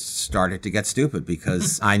I just started to get stupid,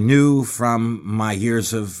 because I knew from my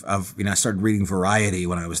years of I started reading Variety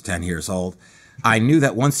when I was 10 years old. I knew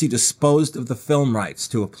that once he disposed of the film rights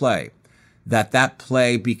to a play, that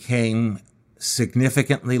play became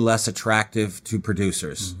significantly less attractive to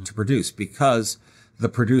producers to produce, because the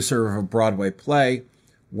producer of a Broadway play,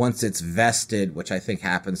 once it's vested, which I think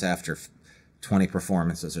happens after 20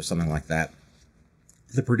 performances or something like that,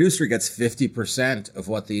 the producer gets 50% of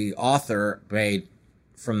what the author made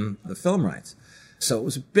from the film rights. So it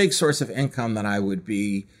was a big source of income that I would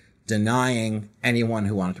be denying anyone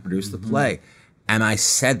who wanted to produce the play. And I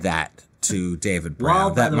said that to David Brown.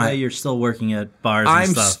 Well, by the way, you're still working at bars I'm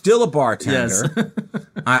and stuff. Still a bartender.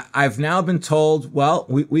 Yes. I've now been told, well,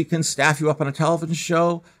 we can staff you up on a television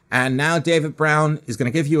show, and now David Brown is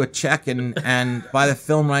going to give you a check and buy the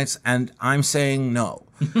film rights, and I'm saying no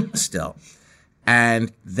still.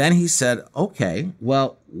 And then he said, okay,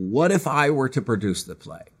 well, what if I were to produce the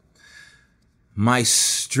play? My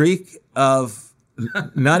streak of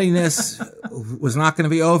nuttiness was not going to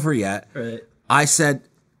be over yet. Right. I said,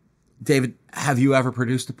 David, have you ever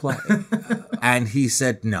produced a play? And he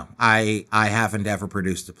said, no, I haven't ever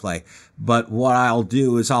produced a play. But what I'll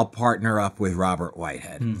do is I'll partner up with Robert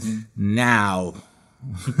Whitehead. Now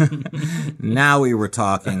we were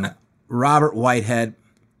talking. Robert Whitehead,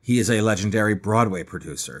 he is a legendary Broadway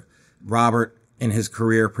producer. Robert, in his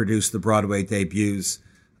career, produced the Broadway debuts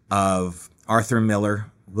of Arthur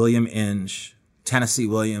Miller, William Inge, Tennessee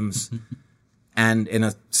Williams, and in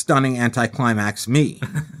a stunning anticlimax, me.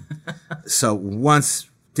 So once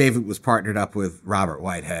David was partnered up with Robert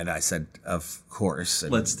Whitehead, I said, of course.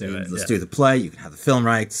 And let's do it. Let's do the play. You can have the film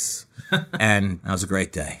rights. And that was a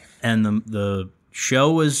great day. And the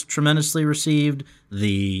show was tremendously received.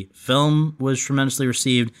 The film was tremendously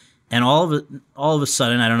received. And all of a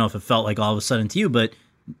sudden, I don't know if it felt like all of a sudden to you, but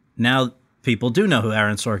now people do know who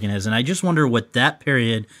Aaron Sorkin is. And I just wonder what that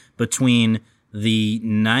period between the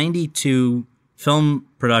 92 film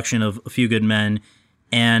production of A Few Good Men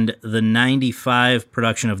and the 95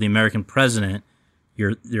 production of The American President,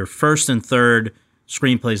 your first and third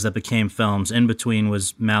screenplays that became films. In between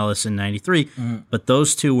was Malice in 93. But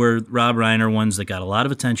those two were Rob Reiner ones that got a lot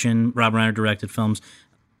of attention. Rob Reiner directed films.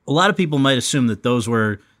 A lot of people might assume that those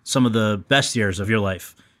were some of the best years of your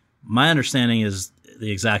life. My understanding is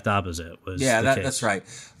the exact opposite was the case. That's right.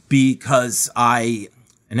 Because I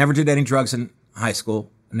never did any drugs in high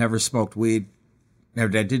school. Never smoked weed. I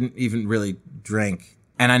didn't even really drink.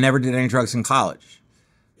 And I never did any drugs in college.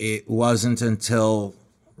 It wasn't until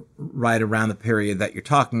right around the period that you're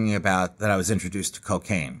talking about that I was introduced to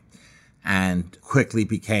cocaine and quickly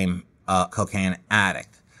became a cocaine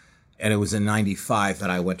addict. And it was in 95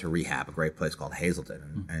 that I went to rehab, a great place called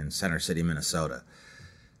Hazelden in Center City, Minnesota.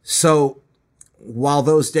 So while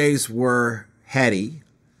those days were heady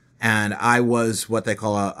and I was what they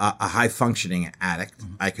call a high-functioning addict,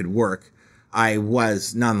 I could work, I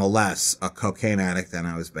was nonetheless a cocaine addict and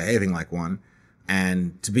I was behaving like one.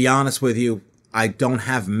 And to be honest with you, I don't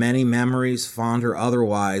have many memories, fond or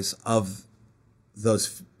otherwise, of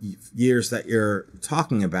those years that you're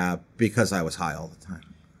talking about because I was high all the time.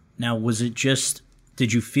 Now, was it just,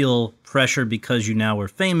 did you feel pressure because you now were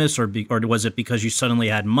famous, or was it because you suddenly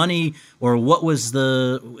had money, or what was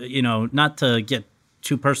the, not to get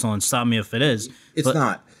too personal and stop me if it is. It's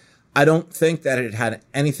not. I don't think that it had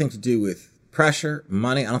anything to do with pressure,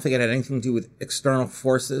 money. I don't think it had anything to do with external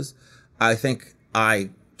forces. I think I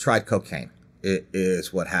tried cocaine. It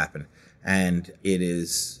is what happened. And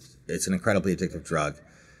it's an incredibly addictive drug.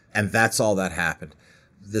 And that's all that happened.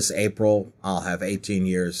 This April, I'll have 18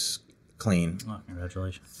 years clean. Oh,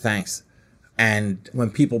 congratulations. Thanks. And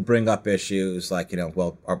when people bring up issues like,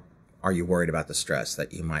 well, are you worried about the stress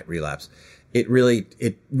that you might relapse? It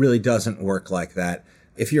really doesn't work like that.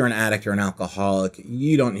 If you're an addict or an alcoholic,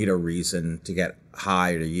 you don't need a reason to get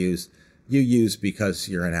high or to use. You use because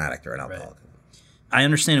you're an addict or an alcoholic. Right. I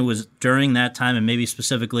understand it was during that time, and maybe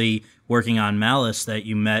specifically working on Malice, that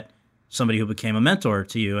you met somebody who became a mentor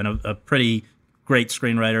to you and a pretty great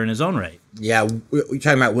screenwriter in his own right. Yeah, we're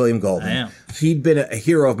talking about William Goldman. I am. He'd been a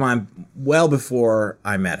hero of mine well before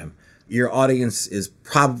I met him. your audience is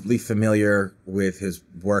probably familiar with his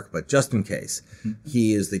work, but just in case,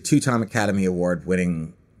 he is the 2-time Academy Award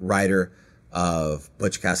winning writer of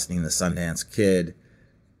Butch Cassidy and the Sundance Kid,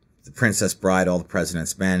 The Princess Bride, All the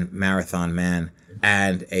President's Men, Marathon Man,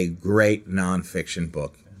 and a great nonfiction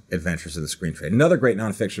book, Adventures of the Screen Trade. Another great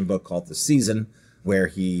nonfiction book called The Season, where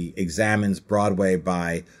he examines Broadway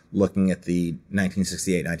by looking at the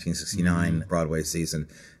 1968-1969 Broadway season.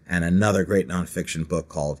 And another great nonfiction book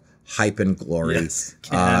called Hype and Glory. Yes,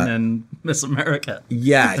 Ken and Miss America.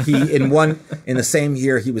 Yeah, he in the same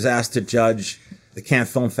year he was asked to judge the Cannes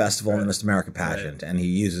Film Festival and the Miss America pageant, and he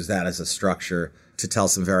uses that as a structure to tell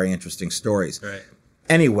some very interesting stories. Right.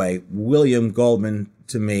 Anyway, William Goldman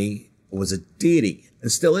to me was a deity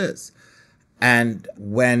and still is. And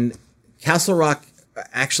when Castle Rock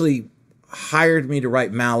actually hired me to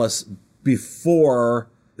write Malice before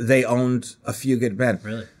they owned A Few Good Men.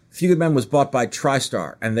 Really? A Few Good Men was bought by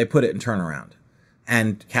TriStar, and they put it in Turnaround.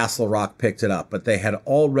 And Castle Rock picked it up. But they had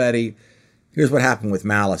already... Here's what happened with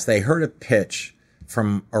Malice. They heard a pitch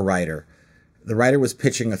from a writer. The writer was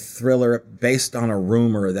pitching a thriller based on a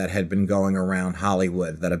rumor that had been going around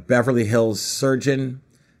Hollywood, that a Beverly Hills surgeon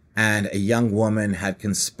and a young woman had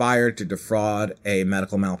conspired to defraud a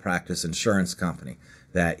medical malpractice insurance company,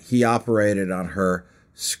 that he operated on her,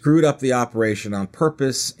 screwed up the operation on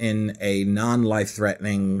purpose in a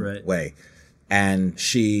non-life-threatening way. And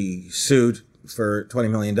she sued for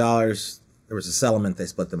 $20 million. There was a settlement. They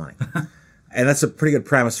split the money. And that's a pretty good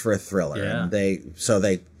premise for a thriller. Yeah. And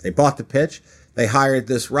they bought the pitch. They hired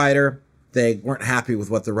this writer. They weren't happy with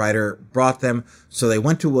what the writer brought them. So they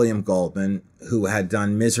went to William Goldman, who had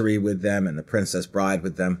done Misery with them and The Princess Bride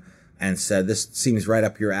with them, and said, this seems right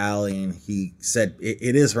up your alley. And he said,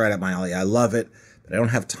 it is right up my alley. I love it, but I don't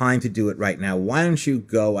have time to do it right now. Why don't you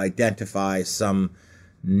go identify some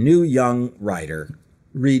new young writer,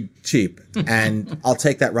 read cheap, and I'll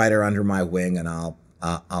take that writer under my wing and I'll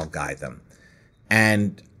guide them.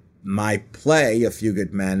 And my play, A Few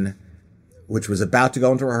Good Men, which was about to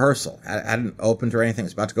go into rehearsal, hadn't opened or anything, it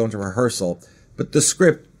was about to go into rehearsal, but the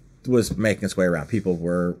script was making its way around. People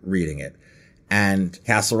were reading it. And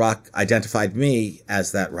Castle Rock identified me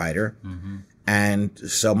as that writer. Mm-hmm. And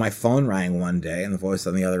so my phone rang one day, and the voice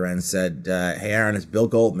on the other end said, hey, Aaron, it's Bill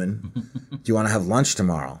Goldman. Do you want to have lunch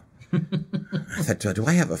tomorrow? I thought, do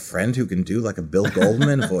I have a friend who can do like a Bill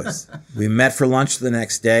Goldman voice? We met for lunch the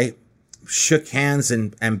next day, shook hands,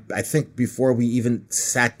 and I think before we even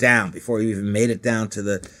sat down, before we even made it down to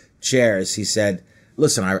the chairs, he said,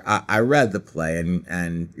 listen, I read the play,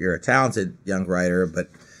 and you're a talented young writer, but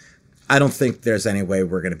I don't think there's any way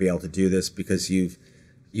we're going to be able to do this because you've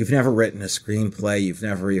never written a screenplay. You've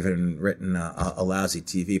never even written a lousy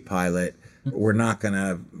TV pilot. We're not going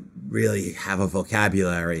to really have a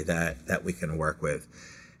vocabulary that we can work with.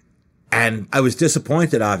 And I was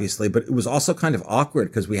disappointed, obviously, but it was also kind of awkward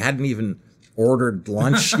because we hadn't even ordered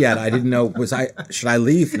lunch yet. I didn't know, should I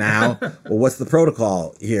leave now? Well, what's the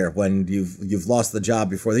protocol here when you've lost the job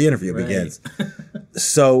before the interview begins?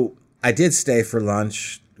 So I did stay for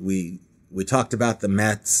lunch. We talked about the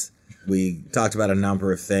Mets. We talked about a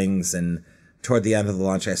number of things. And toward the end of the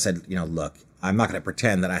lunch, I said, look, I'm not going to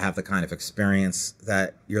pretend that I have the kind of experience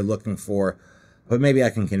that you're looking for, but maybe I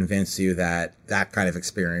can convince you that that kind of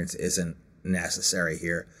experience isn't necessary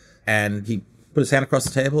here. And he put his hand across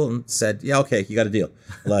the table and said, yeah, okay, you got a deal.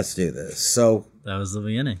 Let's do this. So that was the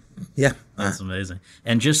beginning. Yeah. That's amazing.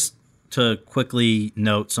 And just to quickly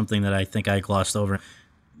note something that I think I glossed over,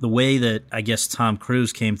 the way that I guess Tom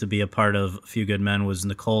Cruise came to be a part of A Few Good Men was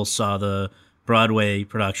Nicole saw the Broadway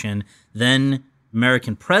production. Then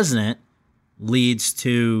American President leads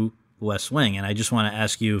to West Wing. And I just want to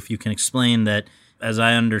ask you if you can explain that. As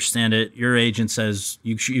I understand it, your agent says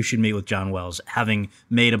you should meet with John Wells. Having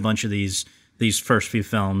made a bunch of these first few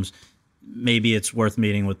films, maybe it's worth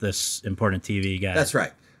meeting with this important TV guy. That's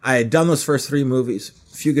right. I had done those first 3 movies,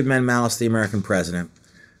 Few Good Men, Malice, The American President.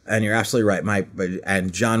 And you're absolutely right,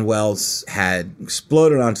 and John Wells had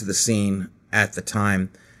exploded onto the scene at the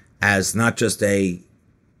time as not just a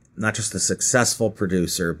successful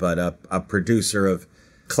producer, but a producer of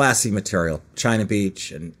classy material, China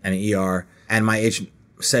Beach and ER. And my agent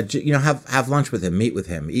said, have lunch with him, meet with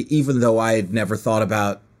him, even though I had never thought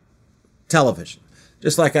about television.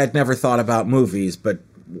 Just like I'd never thought about movies, but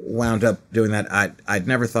wound up doing that. I'd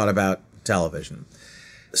never thought about television.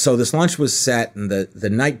 So this lunch was set, and the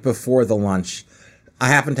night before the lunch, I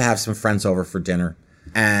happened to have some friends over for dinner.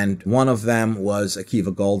 And one of them was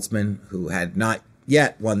Akiva Goldsman, who had not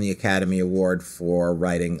yet won the Academy Award for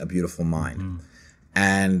writing A Beautiful Mind. Mm.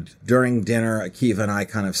 And during dinner, Akiva and I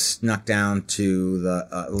kind of snuck down to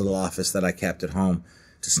the little office that I kept at home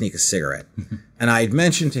to sneak a cigarette. And I had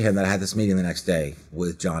mentioned to him that I had this meeting the next day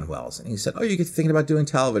with John Wells. And he said, "Oh, you're thinking about doing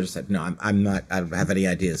television?" I said, "No, I'm not. I don't have any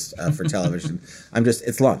ideas for television.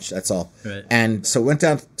 It's lunch, that's all." Right. And so went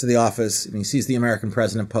down to the office, and he sees the American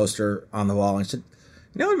President poster on the wall. And he said,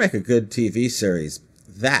 "You know what would make a good TV series?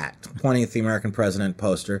 That," pointing at the American President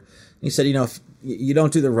poster. And he said, "If you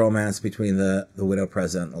don't do the romance between the widow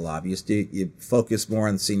president and the lobbyist, you focus more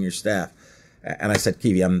on the senior staff." And I said,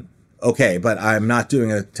 "Kiwi, I'm okay, but I'm not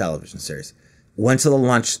doing a television series." Went to the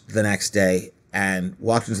lunch the next day and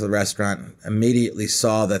walked into the restaurant and immediately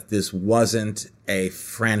saw that this wasn't a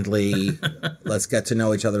friendly, let's get to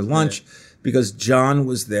know each other lunch, because John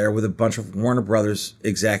was there with a bunch of Warner Brothers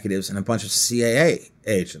executives and a bunch of CAA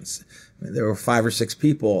agents. There were 5 or 6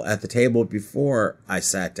 people at the table before I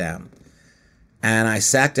sat down. And I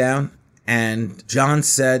sat down and John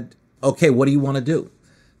said, "Okay, what do you want to do?"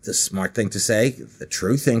 The smart thing to say, the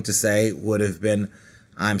true thing to say would have been,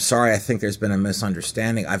 "I'm sorry, I think there's been a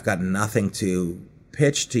misunderstanding. I've got nothing to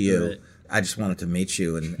pitch to you. Right. I just wanted to meet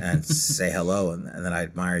you and say hello and that I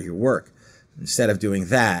admire your work." Instead of doing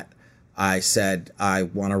that, I said, "I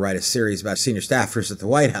want to write a series about senior staffers at the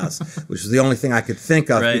White House," which was the only thing I could think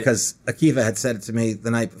of because Akiva had said it to me the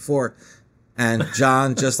night before. And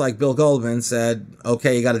John, just like Bill Goldman, said,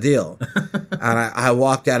 "Okay, you got a deal." And I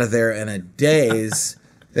walked out of there in a daze.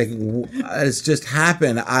 Thinking, it's just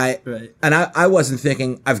happened. I wasn't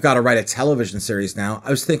thinking I've got to write a television series now. I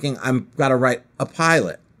was thinking I've got to write a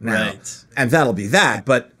pilot now, Right. and that'll be that.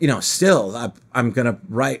 But still, I'm going to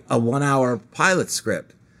write a 1-hour pilot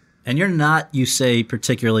script. And you're not, you say,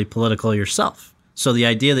 particularly political yourself. So the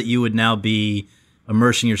idea that you would now be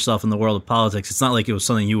immersing yourself in the world of politics, it's not like it was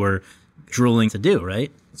something you were drooling to do, right?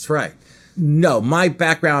 That's right. No, my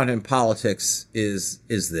background in politics is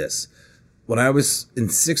this. When I was in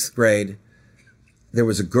 6th grade, there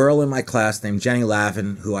was a girl in my class named Jenny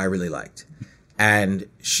Lavin who I really liked. And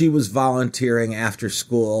she was volunteering after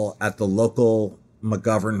school at the local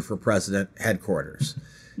McGovern for President headquarters.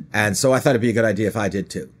 And so I thought it'd be a good idea if I did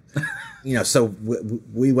too. So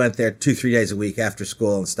we went there 2-3 days a week after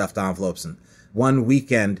school and stuffed envelopes. And one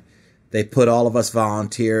weekend, they put all of us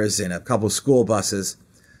volunteers in a couple of school buses,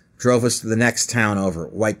 drove us to the next town over,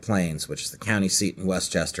 White Plains, which is the county seat in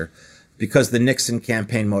Westchester, because the Nixon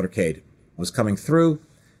campaign motorcade was coming through,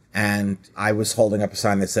 and I was holding up a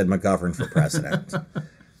sign that said McGovern for president.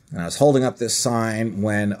 And I was holding up this sign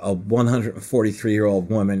when a 143-year-old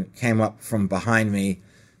woman came up from behind me,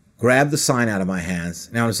 grabbed the sign out of my hands.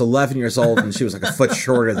 Now, I was 11 years old, and she was like a foot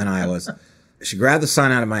shorter than I was. She grabbed the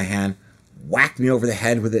sign out of my hand, whacked me over the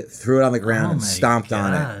head with it, threw it on the ground, and stomped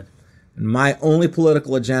on it. My only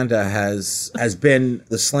political agenda has been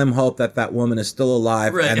the slim hope that that woman is still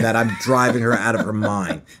alive and that I'm driving her out of her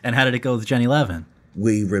mind. And how did it go with Jenny Lavin?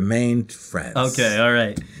 We remained friends. Okay, all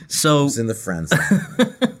right. So it was in the friend zone.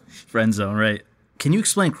 Friend zone, right. Can you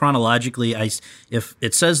explain chronologically, if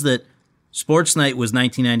it says that Sports Night was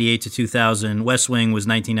 1998 to 2000, West Wing was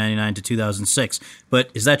 1999 to 2006, but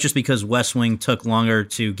is that just because West Wing took longer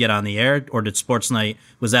to get on the air, or did Sports Night,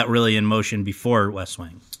 was that really in motion before West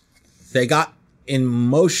Wing? They got in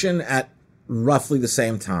motion at roughly the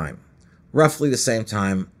same time. Roughly the same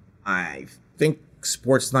time. I think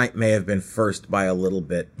Sports Night may have been first by a little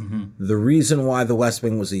bit. Mm-hmm. The reason why the West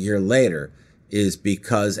Wing was a year later is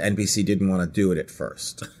because NBC didn't want to do it at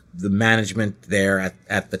first. The management there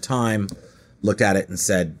at the time looked at it and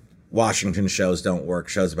said, Washington shows don't work.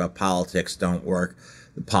 Shows about politics don't work.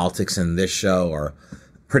 The politics in this show are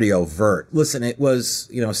pretty overt. Listen, it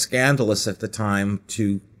was, scandalous at the time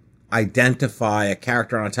to identify a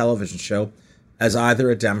character on a television show as either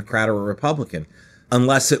a Democrat or a Republican,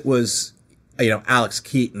 unless it was, Alex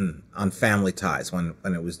Keaton on Family Ties when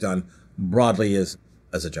it was done broadly as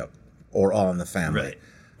a joke, or All in the Family. Right.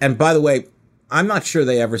 And by the way, I'm not sure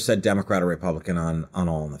they ever said Democrat or Republican on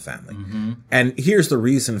All in the Family. Mm-hmm. And here's the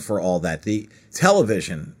reason for all that. The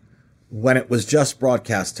television, when it was just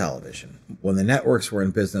broadcast television, when the networks were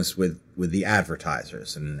in business with the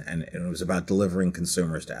advertisers, and it was about delivering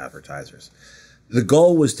consumers to advertisers, the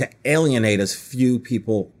goal was to alienate as few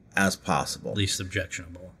people as possible. Least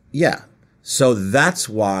objectionable. Yeah. So that's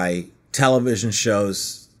why television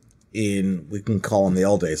shows we can call them the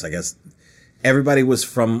old days, I guess, everybody was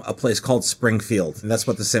from a place called Springfield, and that's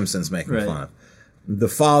what The Simpsons make fun of. The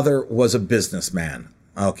father was a businessman,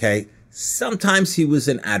 okay? Sometimes he was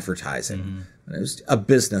in advertising. Mm-hmm. It was a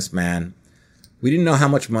businessman. We didn't know how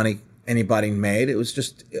much money anybody made. It was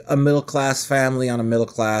just a middle-class family on a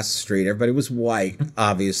middle-class street. Everybody was white,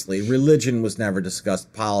 obviously. Religion was never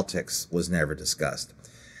discussed. Politics was never discussed.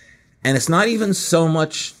 And it's not even so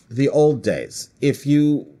much the old days. If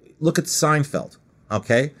you look at Seinfeld,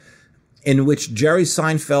 okay, in which Jerry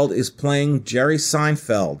Seinfeld is playing Jerry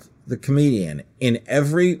Seinfeld, the comedian, in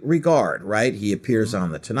every regard, right? He appears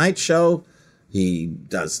on The Tonight Show. He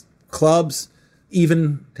does clubs,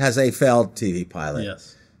 even has a failed TV pilot.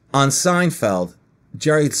 Yes. On Seinfeld,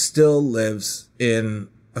 Jerry still lives in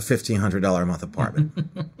a $1,500 a month apartment.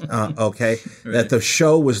 Okay? Right. That the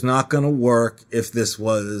show was not going to work if this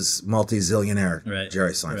was multi-zillionaire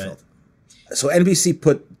Jerry Seinfeld. Right. So NBC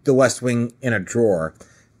put The West Wing in a drawer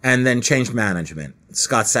and then changed management.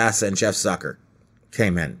 Scott Sassa and Jeff Zucker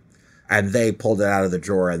came in, and they pulled it out of the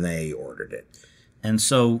drawer and they ordered it. And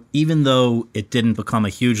so even though it didn't become a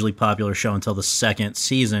hugely popular show until the second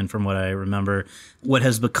season, from what I remember, what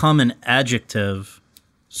has become an adjective,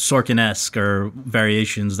 Sorkin-esque or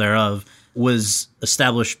variations thereof, was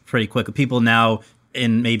established pretty quick. People now,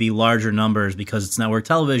 in maybe larger numbers because it's network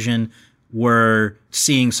television, were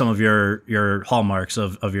seeing some of your hallmarks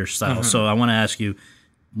of your style. Mm-hmm. So I want to ask you,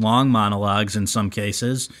 long monologues in some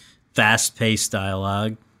cases, fast-paced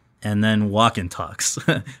dialogue, and then walk and talks.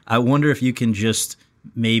 I wonder if you can just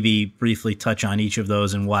maybe briefly touch on each of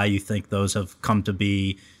those and why you think those have come to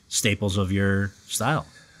be staples of your style.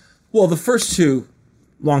 Well, the first two,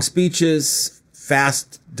 long speeches,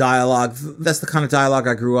 fast dialogue, that's the kind of dialogue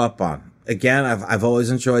I grew up on. Again, I've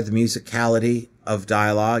always enjoyed the musicality of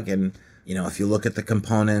dialogue. And, you know, if you look at the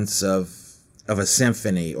components of a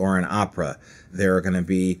symphony or an opera, there are going to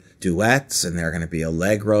be duets, and there are going to be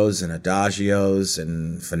allegros and adagios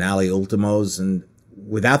and finale ultimos. And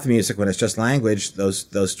without the music, when it's just language,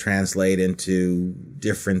 those translate into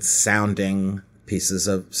different sounding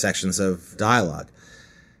sections of dialogue.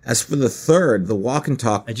 As for the third, the walk and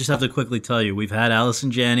talk. I just have to quickly tell you, we've had Allison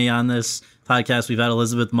Janney on this podcast. We've had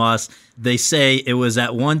Elizabeth Moss. They say it was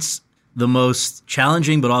at once the most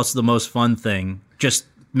challenging, but also the most fun thing, just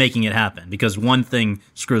making it happen, because one thing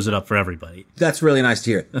screws it up for everybody. That's really nice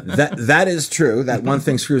to hear. That is true. That one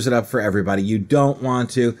thing screws it up for everybody. You don't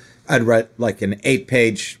want to. I'd write like an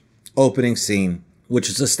 8-page opening scene, which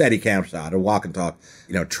is a steady cam shot, a walk and talk,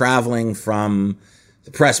 you know, traveling from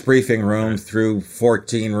the press briefing room through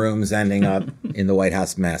 14 rooms, ending up in the White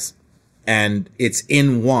House mess. And it's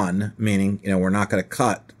in one, meaning, you know, we're not going to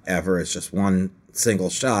cut ever. It's just one single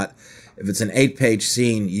shot. If it's an 8-page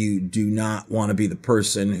scene, you do not want to be the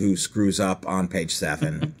person who screws up on page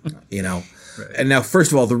 7, you know. Right. And now,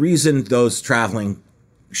 first of all, the reason those traveling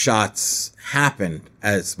shots happened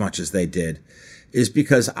as much as they did is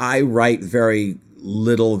because I write very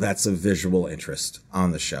little that's of visual interest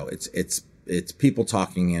on the show. It's people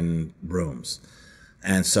talking in rooms.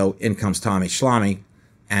 And so in comes Tommy Schlamme,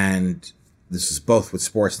 and this is both with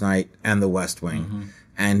Sports Night and The West Wing. Mm-hmm.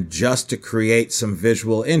 And just to create some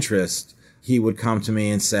visual interest, he would come to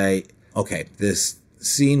me and say, okay, this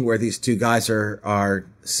scene where these two guys are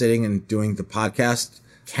sitting and doing the podcast,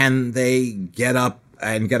 can they get up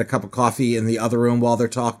and get a cup of coffee in the other room while they're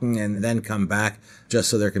talking and then come back just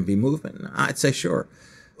so there can be movement? I'd say sure.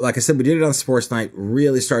 Like I said, we did it on Sports Night,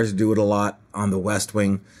 really started to do it a lot on The West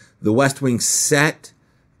Wing. The West Wing set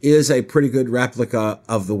is a pretty good replica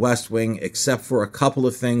of The West Wing, except for a couple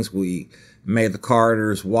of things. We made the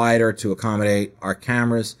corridors wider to accommodate our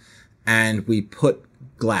cameras, and we put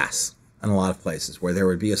glass in a lot of places where there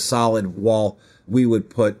would be a solid wall. We would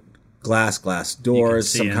put glass doors,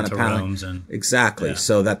 some kind of paneling. Exactly. Yeah.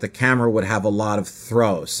 So that the camera would have a lot of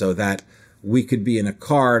throw, so that we could be in a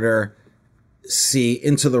corridor, see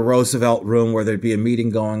into the Roosevelt room where there'd be a meeting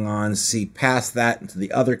going on, see past that into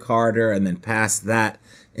the other corridor, and then past that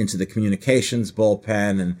into the communications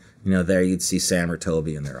bullpen. And, you know, there you'd see Sam or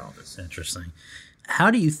Toby in their office. Interesting. How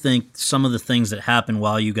do you think some of the things that happened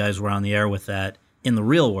while you guys were on the air with that in the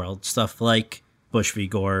real world, stuff like Bush v.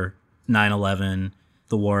 Gore, 9/11,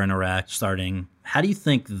 the war in Iraq starting, how do you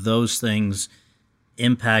think those things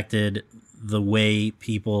impacted the way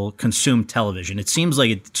people consume television? It seems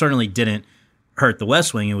like it certainly didn't hurt The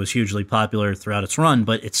West Wing. It was hugely popular throughout its run,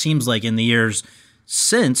 but it seems like in the years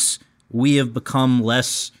since, we have become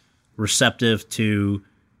less receptive to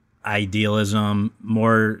idealism,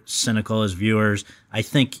 more cynical as viewers. I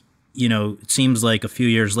think, you know, it seems like a few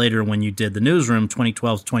years later when you did the Newsroom,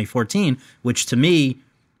 2012 to 2014, which to me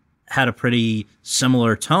had a pretty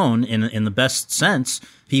similar tone in the best sense,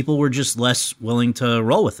 people were just less willing to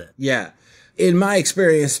roll with it. Yeah. In my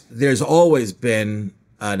experience, there's always been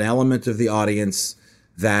an element of the audience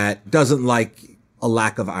that doesn't like a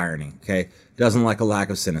lack of irony, okay? Doesn't like a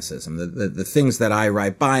lack of cynicism. The things that I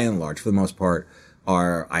write, by and large, for the most part,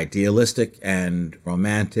 are idealistic and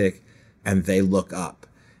romantic, and they look up.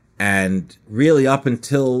 And really up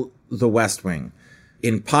until The West Wing,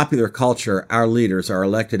 in popular culture, our leaders, our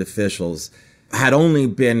elected officials, had only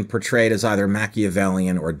been portrayed as either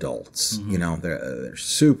Machiavellian or dolts. You know, they're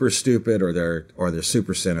super stupid or they're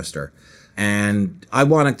super sinister. And I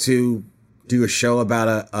wanted to do a show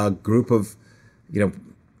about a group of,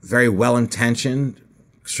 very well-intentioned,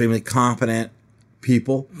 extremely competent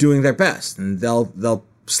people doing their best. And they'll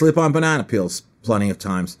slip on banana peels plenty of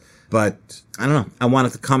times. But I don't know. I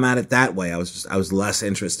wanted to come at it that way. I was less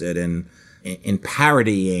interested in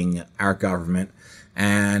parodying our government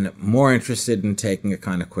and more interested in taking a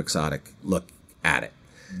kind of quixotic look at it.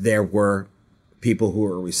 There were people who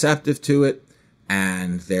were receptive to it,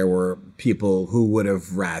 and there were people who would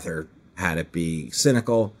have rather had it be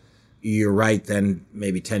cynical. You're right, then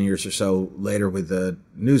maybe 10 years or so later with the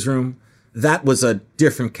newsroom, that was a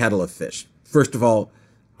different kettle of fish. First of all,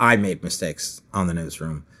 I made mistakes on the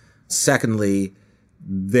newsroom. Secondly,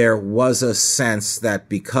 there was a sense that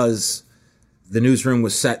because the newsroom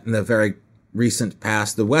was set in the very recent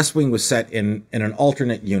past, the West Wing was set in an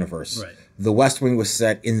alternate universe. Right. The West Wing was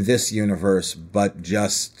set in this universe, but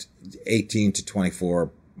just 18 to 24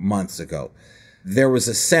 months ago. There was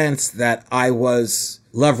a sense that I was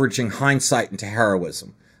leveraging hindsight into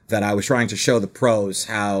heroism, that I was trying to show the pros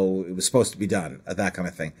how it was supposed to be done, that kind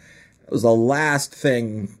of thing. It was the last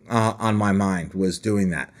thing on my mind was doing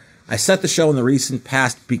that. I set the show in the recent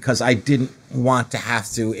past because I didn't want to have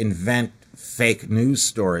to invent fake news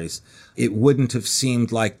stories. It wouldn't have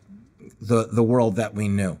seemed like the world that we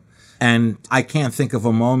knew. And I can't think of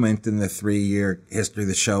a moment in the 3-year history of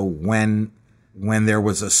the show when there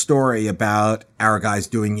was a story about our guys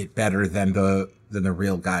doing it better than the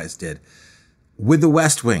real guys did. With the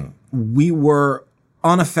West Wing, we were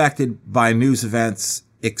unaffected by news events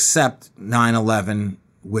except 9/11,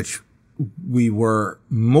 which we were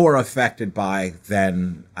more affected by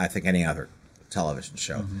than I think any other television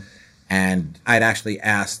show. Mm-hmm. And I'd actually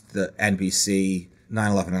asked the NBC,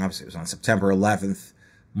 9/11, obviously it was on September 11th.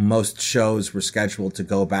 Most shows were scheduled to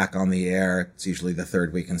go back on the air. It's usually the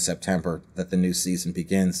third week in September that the new season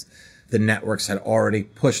begins. The networks had already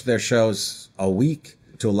pushed their shows a week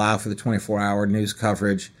to allow for the 24-hour news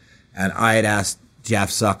coverage. And I had asked Jeff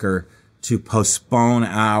Zucker to postpone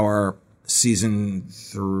our season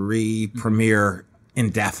 3 premiere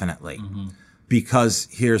indefinitely. Mm-hmm. Because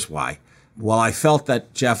here's why. While I felt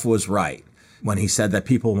that Jeff was right when he said that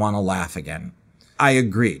people want to laugh again, I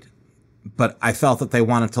agreed. But I felt that they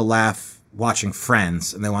wanted to laugh watching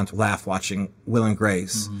Friends and they wanted to laugh watching Will and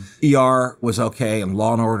Grace. Mm-hmm. ER was okay and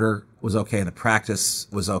Law and Order was okay and The Practice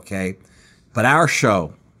was okay. But our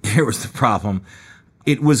show, here was the problem.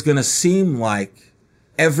 It was going to seem like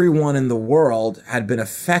everyone in the world had been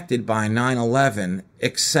affected by 9/11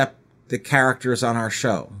 except the characters on our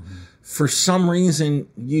show. Mm-hmm. For some reason,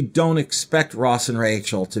 you don't expect Ross and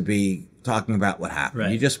Rachel to be talking about what happened.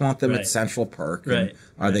 Right. You just want them at Central Perk. And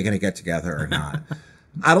are they going to get together or not?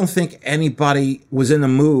 I don't think anybody was in the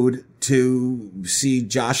mood to see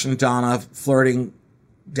Josh and Donna flirting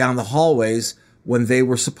down the hallways when they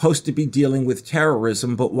were supposed to be dealing with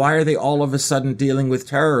terrorism. But why are they all of a sudden dealing with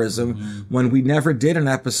terrorism when we never did an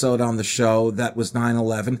episode on the show that was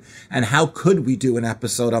 9/11? And how could we do an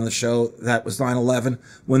episode on the show that was 9/11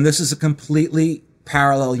 when this is a completely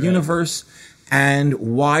parallel universe? And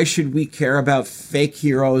why should we care about fake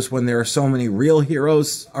heroes when there are so many real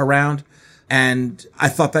heroes around? And I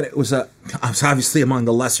thought that I was obviously among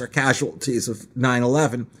the lesser casualties of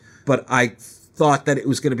 9/11, but I thought that it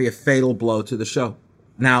was going to be a fatal blow to the show.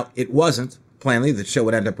 Now, it wasn't. Plainly, the show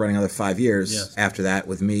would end up running another 5 years after that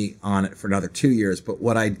with me on it for another 2 years. But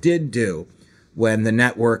what I did do when the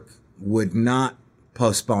network would not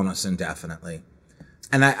postpone us indefinitely,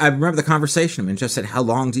 and I remember the conversation, and Jeff said, "How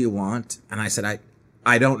long do you want?" And I said,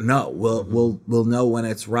 I don't know. We'll know when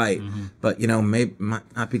it's right. Mm-hmm. But, maybe it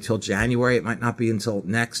might not be till January. It might not be until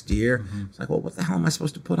next year. Mm-hmm. It's like, well, what the hell am I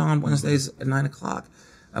supposed to put on Wednesdays at 9:00?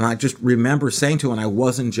 And I just remember saying to him, and I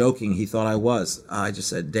wasn't joking. He thought I was. I just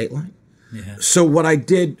said, Dateline. Yeah. So what I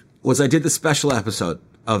did was I did the special episode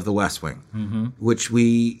of The West Wing, which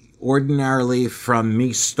we ordinarily, from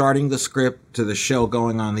me starting the script to the show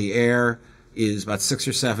going on the air, is about 6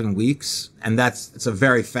 or 7 weeks. And it's a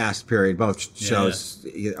very fast period. Both shows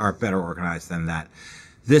are better organized than that.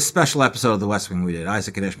 This special episode of The West Wing we did,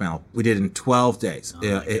 Isaac and Ishmael, we did in 12 days.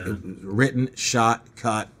 It was written, shot,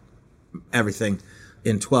 cut, everything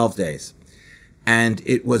in 12 days. And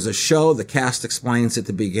it was a show, the cast explains at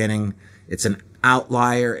the beginning, it's an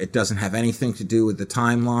outlier. It doesn't have anything to do with the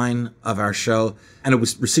timeline of our show. And it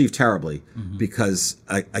was received terribly because,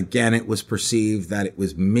 again, it was perceived that it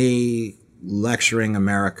was me lecturing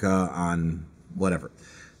America on whatever.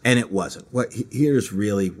 And it wasn't. Here's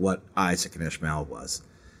really what Isaac and Ishmael was.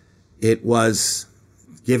 It was,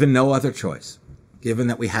 given no other choice, given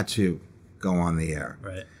that we had to go on the air,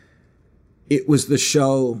 Right. it was the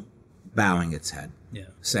show bowing its head, Yeah.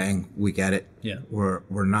 saying, we get it. Yeah. We're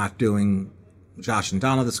not doing Josh and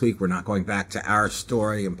Donna this week. We're not going back to our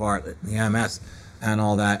story and Bartlett and the MS and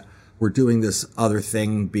all that. We're doing this other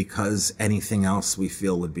thing because anything else we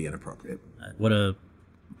feel would be inappropriate. What a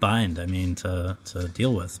bind, I mean, to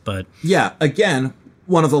deal with. But Yeah, again,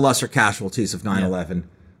 one of the lesser casualties of 9/11.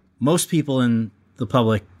 most people in the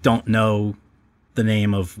public don't know the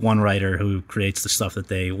name of one writer who creates the stuff that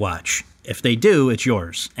they watch. If they do, it's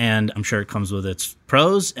yours. And I'm sure it comes with its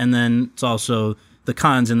pros, and then it's also the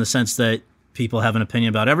cons in the sense that people have an opinion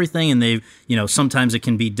about everything, and they've, sometimes it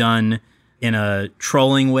can be done in a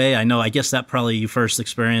trolling way. I guess that probably you first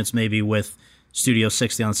experienced maybe with Studio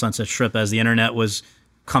 60 on Sunset Strip as the internet was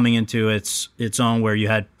coming into its own, where you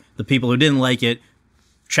had the people who didn't like it,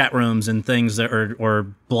 chat rooms and things that or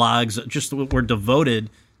blogs just were devoted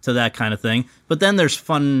to that kind of thing. But then there's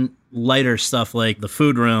fun, lighter stuff like the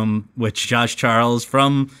Food Room, which Josh Charles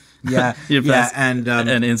from And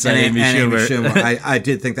Inside Amy Schumer. I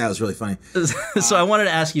did think that was really funny. So I wanted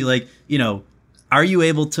to ask you, are you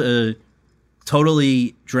able to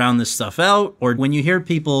totally drown this stuff out? Or when you hear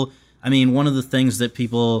people, one of the things that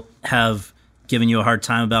people have given you a hard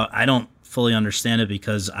time about, I don't fully understand it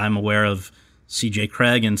because I'm aware of C.J.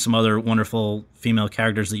 Craig and some other wonderful female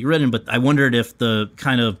characters that you've written, but I wondered if the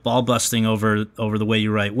kind of ball busting over the way you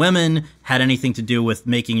write women had anything to do with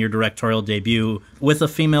making your directorial debut with a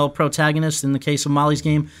female protagonist in the case of Molly's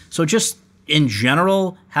Game. So just in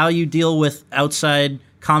general, how you deal with outside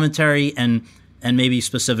commentary and maybe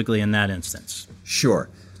specifically in that instance. Sure.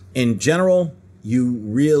 In general, you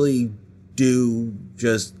really do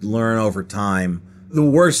just learn over time. The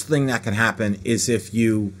worst thing that can happen is if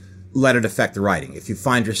you let it affect the writing. If you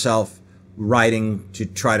find yourself writing to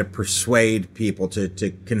try to persuade people, to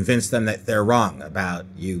convince them that they're wrong about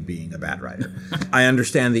you being a bad writer. I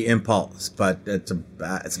understand the impulse, but it's a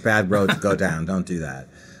bad road to go down. Don't do that.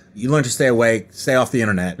 You learn to stay away, stay off the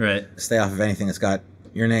internet, right. Stay off of anything that's got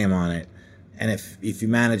your name on it. And if you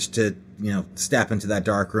manage to, step into that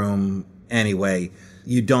dark room anyway,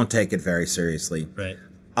 you don't take it very seriously. Right.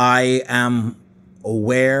 I am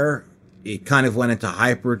aware it kind of went into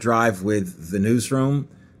hyperdrive with the newsroom,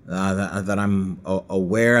 that I'm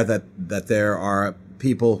aware that there are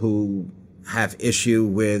people who have issue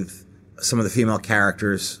with some of the female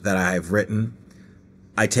characters that I've written.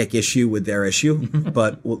 I take issue with their issue,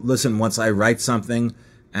 but listen, once I write something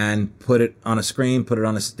and put it on a screen, put it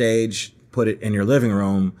on a stage, put it in your living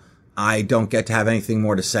room, I don't get to have anything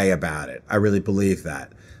more to say about it. I really believe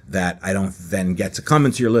that I don't then get to come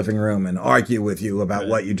into your living room and argue with you about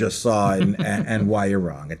what you just saw and why you're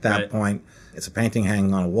wrong. At that point, it's a painting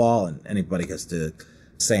hanging on a wall and anybody gets to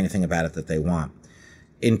say anything about it that they want.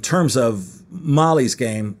 In terms of Molly's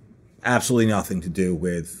Game, absolutely nothing to do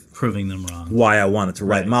with proving them wrong. Why I wanted to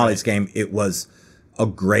write Molly's Game. It was a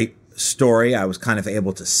great story. I was kind of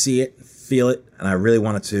able to see it, feel it, and I really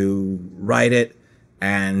wanted to write it.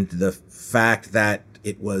 And the fact that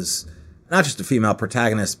it was not just a female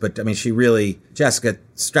protagonist, but Jessica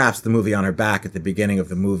straps the movie on her back at the beginning of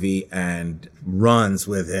the movie and runs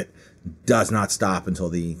with it, does not stop until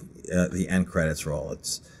the end credits roll.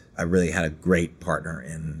 I really had a great partner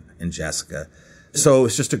in Jessica. So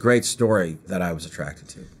it's just a great story that I was attracted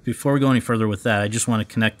to. Before we go any further with that, I just want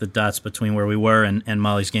to connect the dots between where we were and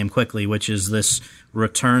Molly's Game quickly, which is this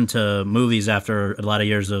return to movies after a lot of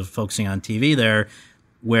years of focusing on TV there,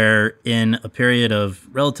 where in a period of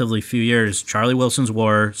relatively few years, Charlie Wilson's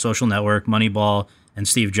War, Social Network, Moneyball, and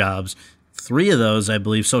Steve Jobs. 3 of those, I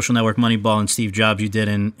believe, Social Network, Moneyball, and Steve Jobs, you did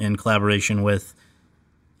in collaboration with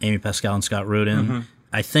Amy Pascal and Scott Rudin. Mm-hmm.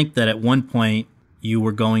 I think that at one point you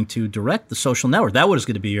were going to direct The Social Network. That was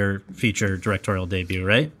going to be your feature directorial debut,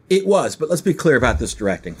 right? It was, but let's be clear about this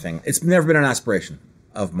directing thing. It's never been an aspiration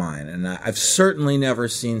of mine, and I've certainly never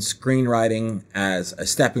seen screenwriting as a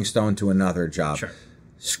stepping stone to another job. Sure.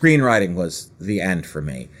 Screenwriting was the end for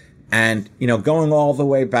me. And, going all the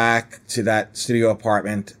way back to that studio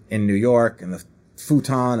apartment in New York and the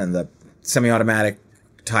futon and the semi-automatic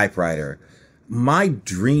typewriter, my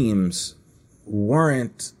dreams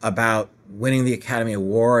weren't about winning the Academy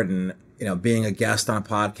Award and, being a guest on a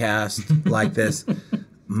podcast like this.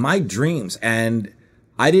 My dreams, and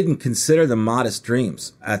I didn't consider them modest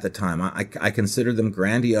dreams at the time. I considered them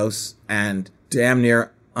grandiose and damn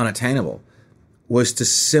near unattainable, was to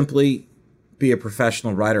simply be a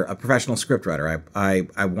professional writer, a professional script writer.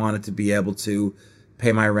 I wanted to be able to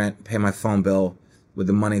pay my rent, pay my phone bill with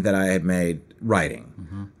the money that I had made writing.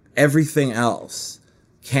 Mm-hmm. Everything else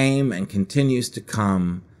came and continues to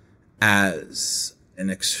come as an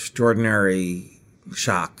extraordinary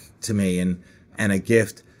shock to me and a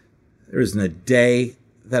gift. There isn't a day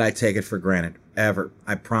that I take it for granted, ever.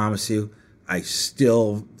 I promise you, I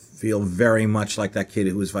still feel very much like that kid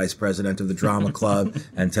who was vice president of the drama club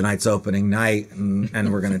and tonight's opening night,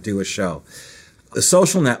 and we're going to do a show. The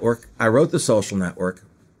Social Network, I wrote The Social Network,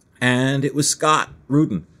 and it was Scott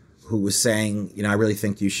Rudin who was saying, I really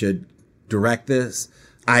think you should direct this.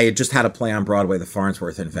 I had just had a play on Broadway, The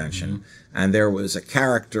Farnsworth Invention, and there was a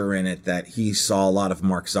character in it that he saw a lot of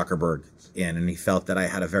Mark Zuckerberg in, and he felt that I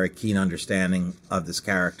had a very keen understanding of this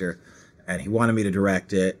character, and he wanted me to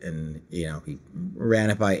direct it, and, he ran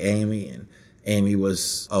it by Amy, and Amy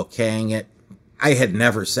was okaying it. I had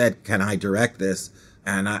never said, can I direct this?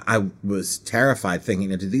 And I was terrified, thinking,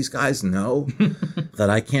 do these guys know that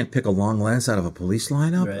I can't pick a long lens out of a police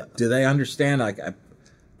lineup? Right. Do they understand?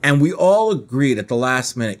 And we all agreed at the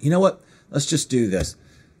last minute, you know what? Let's just do this.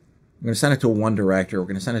 We're going to send it to one director. We're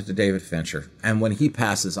going to send it to David Fincher. And when he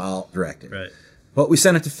passes, I'll direct it. Right. But we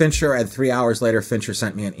sent it to Fincher, and 3 hours later, Fincher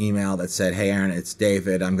sent me an email that said, hey, Aaron, it's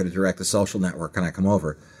David. I'm going to direct The Social Network. Can I come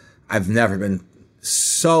over? I've never been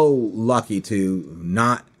so lucky to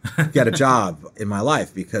not get a job in my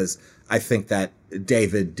life, because I think that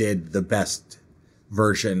David did the best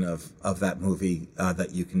version of that movie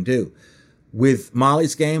that you can do. With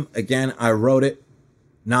Molly's Game, again, I wrote it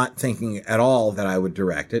not thinking at all that I would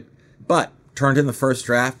direct it, but turned in the first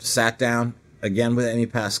draft, sat down again with Amy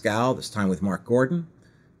Pascal, this time with Mark Gordon,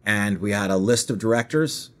 and we had a list of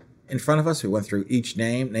directors in front of us. We went through each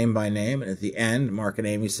name by name, and at the end, Mark and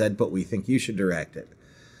Amy said, but we think you should direct it.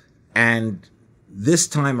 And this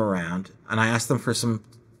time around, and I asked them for some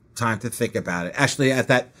time to think about it. Actually, at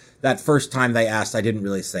that first time they asked, I didn't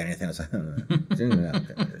really say anything. I was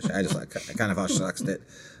like, I kind of hush-sucked it.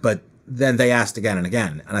 But then they asked again and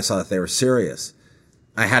again, and I saw that they were serious.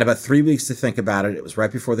 I had about 3 weeks to think about it. It was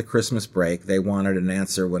right before the Christmas break. They wanted an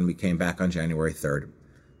answer when we came back on January 3rd.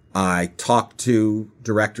 I talked to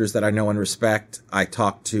directors that I know and respect. I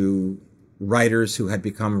talked to writers who had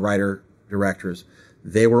become writer-directors.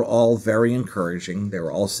 They were all very encouraging. They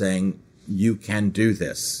were all saying, you can do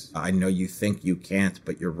this. I know you think you can't,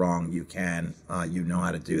 but you're wrong. You can. You know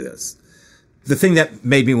how to do this. The thing that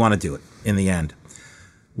made me want to do it in the end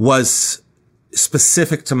was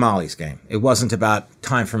specific to Molly's Game. It wasn't about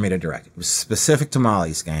time for me to direct. It was specific to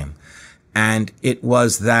Molly's Game. And it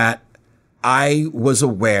was that I was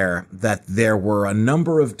aware that there were a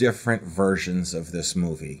number of different versions of this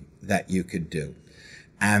movie that you could do,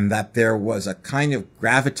 and that there was a kind of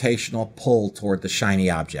gravitational pull toward the shiny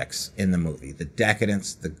objects in the movie, the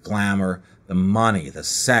decadence, the glamour, the money, the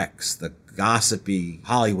sex, the gossipy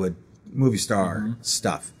Hollywood movie star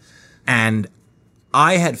stuff. And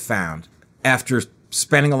I had found, after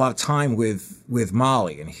spending a lot of time with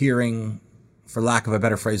Molly and hearing, for lack of a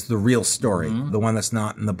better phrase, the real story, the one that's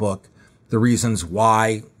not in the book, the reasons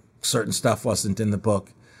why certain stuff wasn't in the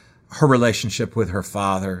book, her relationship with her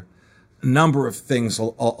father, a number of things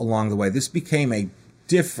along the way. This became a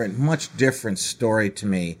much different story to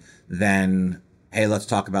me than, hey, let's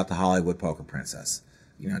talk about the Hollywood Poker Princess.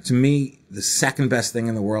 To me, the second best thing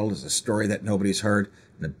in the world is a story that nobody's heard.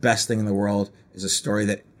 And the best thing in the world is a story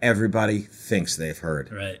that everybody thinks they've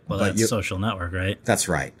heard. Right. Well, that's Social Network, right? That's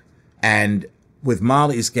right. And with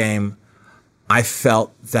Molly's Game, I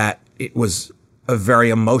felt that it was a very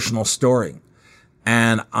emotional story,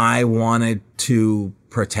 and I wanted to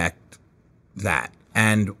protect that.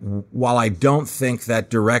 And while I don't think that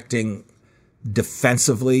directing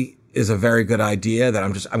defensively is a very good idea, that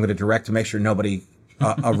I'm going to direct to make sure nobody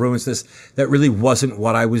ruins this, that really wasn't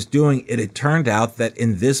what I was doing. It had turned out that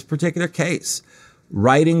in this particular case,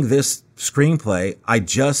 writing this screenplay, I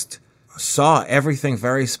just saw everything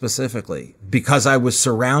very specifically because I was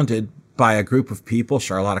surrounded by a group of people,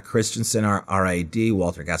 Charlotta Christensen, our AD,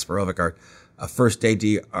 Walter Gasparovic, our first AD,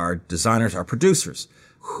 our designers, our producers,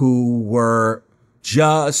 who were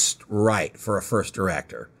just right for a first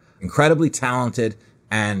director. Incredibly talented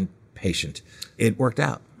and patient. It worked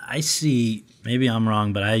out. I see, maybe I'm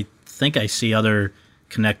wrong, but I think I see other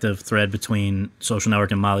connective thread between Social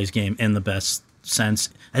Network and Molly's Game in the best sense.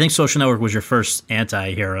 I think Social Network was your first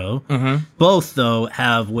anti-hero. Both, though,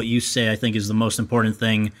 have what you say I think is the most important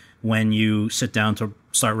thing when you sit down to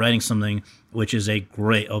start writing something, which is a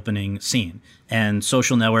great opening scene. And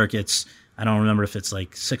Social Network, I don't remember if it's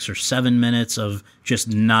like 6 or 7 minutes of just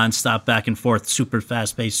nonstop back and forth, super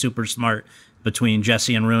fast-paced, super smart between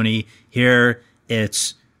Jesse and Rooney. Here,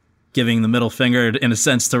 it's giving the middle finger, in a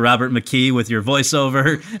sense, to Robert McKee with your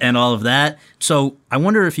voiceover and all of that. So I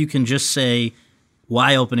wonder if you can just say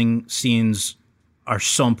why opening scenes are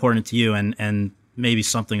so important to you and maybe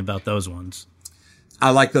something about those ones. I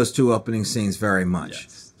like those two opening scenes very much.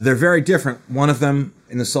 Yes. They're very different. One of them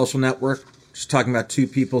in The Social Network, just talking about two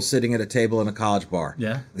people sitting at a table in a college bar.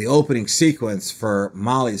 Yeah. The opening sequence for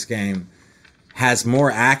Molly's Game has more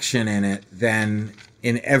action in it than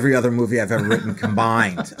in every other movie I've ever written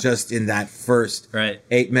combined, just in that first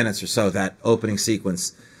 8 minutes or so, that opening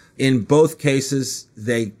sequence. In both cases,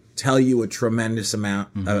 they tell you a tremendous amount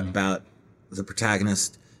about the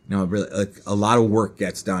protagonist. You know, really, like, a lot of work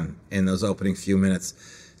gets done in those opening few minutes.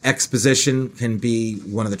 Exposition can be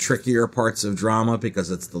one of the trickier parts of drama because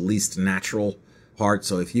it's the least natural part.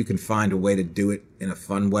 So if you can find a way to do it in a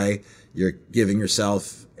fun way, you're giving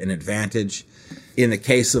yourself an advantage. In the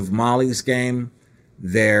case of Molly's Game,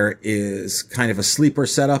 there is kind of a sleeper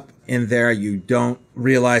setup in there. You don't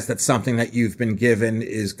realize that something that you've been given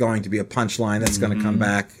is going to be a punchline that's going to come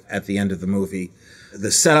back at the end of the movie.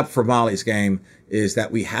 The setup for Molly's Game is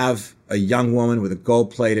that we have a young woman with a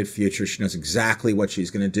gold-plated future. She knows exactly what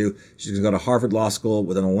she's going to do. She's going to go to Harvard Law School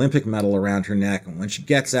with an Olympic medal around her neck. And when she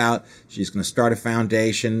gets out, she's going to start a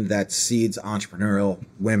foundation that seeds entrepreneurial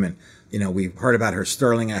women. You know, we've heard about her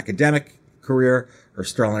sterling academic career, her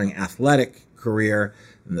sterling athletic career,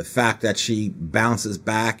 and the fact that she bounces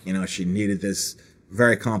back. You know, she needed this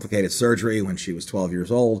very complicated surgery when she was 12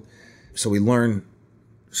 years old. So we learn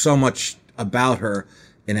so much about her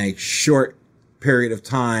in a short period of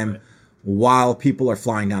time while people are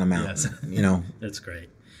flying down a mountain. Yes. You know, that's great.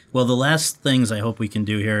 Well, the last things I hope we can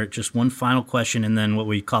do here, just one final question and then what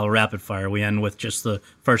we call a rapid fire. We end with just the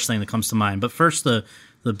first thing that comes to mind. But first, the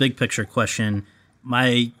big picture question.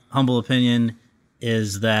 My humble opinion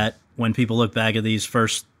is that when people look back at these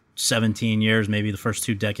first 17 years, maybe the first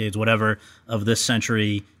 2 decades, whatever, of this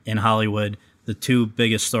century in Hollywood, the two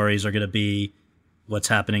biggest stories are going to be what's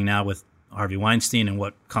happening now with Harvey Weinstein and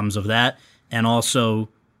what comes of that, and also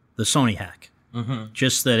the Sony hack.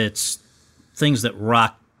 Just that it's things that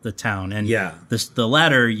rock the town. And the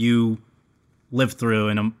latter you lived through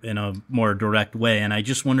in a more direct way. And I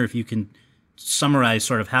just wonder if you can summarize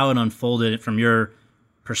sort of how it unfolded from your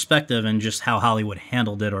perspective and just how Hollywood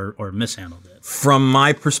handled it or mishandled it. From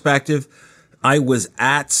my perspective, I was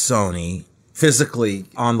at Sony physically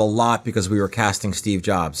on the lot because we were casting Steve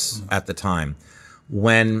Jobs at the time,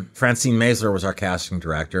 when Francine Maisler was our casting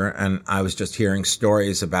director, and I was just hearing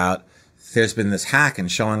stories about there's been this hack and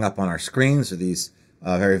showing up on our screens or these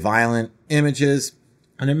very violent images,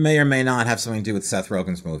 and it may or may not have something to do with Seth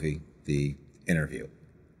Rogen's movie, The Interview.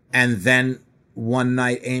 And then one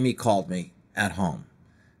night, Amy called me at home,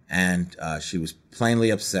 and she was plainly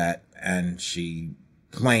upset, and she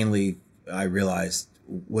plainly, I realized,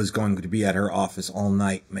 was going to be at her office all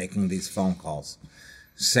night making these phone calls,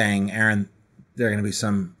 saying, Aaron, there are going to be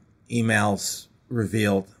some emails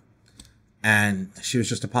revealed. And she was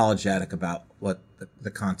just apologetic about what the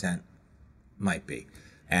content might be.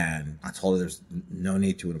 And I told her there's no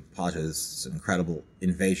need to apologize. This is an incredible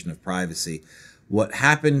invasion of privacy. What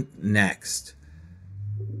happened next,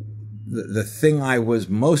 the thing I was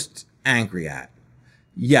most angry at,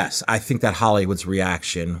 yes, I think that Hollywood's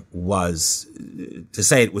reaction was, to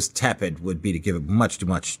say it was tepid would be to give it much too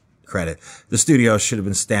much credit. The studio should have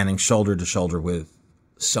been standing shoulder to shoulder with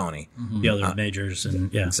Sony. The other majors.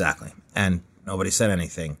 And yeah. Exactly. And nobody said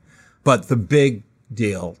anything. But the big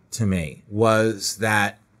deal to me was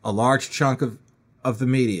that a large chunk of the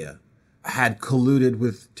media had colluded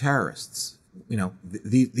with terrorists. You know,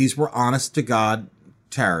 these were honest to God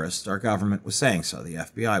terrorists. Our government was saying so. The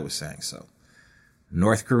FBI was saying so.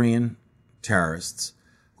 North Korean terrorists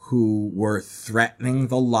who were threatening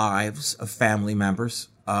the lives of family members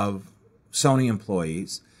of Sony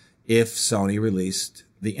employees if Sony released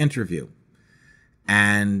The Interview.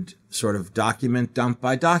 And sort of document dump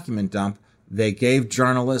by document dump, they gave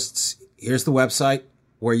journalists, here's the website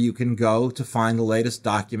where you can go to find the latest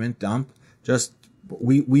document dump. Just,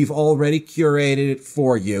 we've already curated it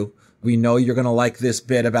for you. We know you're going to like this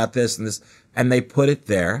bit about this and this. And they put it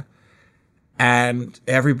there. And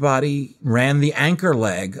everybody ran the anchor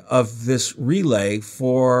leg of this relay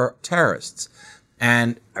for terrorists.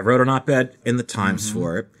 And I wrote an op-ed in the Times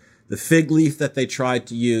for it. The fig leaf that they tried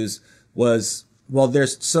to use was, well,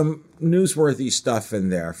 there's some newsworthy stuff in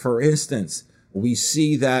there. For instance, we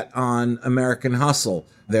see that on American Hustle,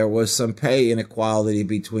 there was some pay inequality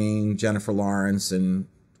between Jennifer Lawrence and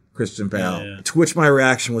Christian Bale. Yeah. To which my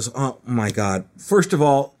reaction was, oh my God. First of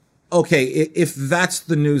all, okay, if that's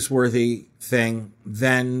the newsworthy thing,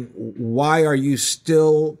 then why are you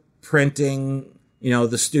still printing, you know,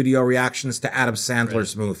 the studio reactions to Adam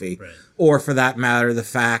Sandler's movie? Right. Or for that matter, the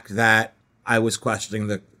fact that I was questioning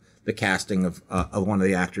the casting of one of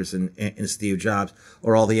the actors in Steve Jobs,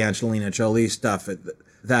 or all the Angelina Jolie stuff.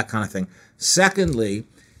 that kind of thing. Secondly,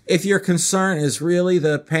 if your concern is really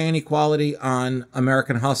the pay inequality on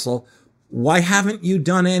American Hustle, why haven't you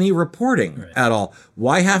done any reporting at all?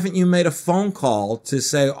 Why haven't you made a phone call to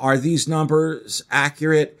say, are these numbers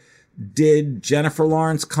accurate? Did Jennifer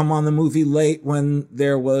Lawrence come on the movie late when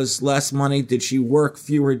there was less money? Did she work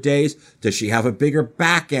fewer days? Does she have a bigger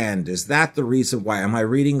back end? Is that the reason why? Am I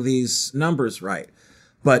reading these numbers right?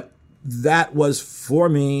 But that was, for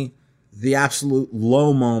me, the absolute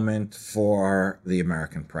low moment for the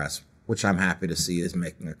American press, which I'm happy to see is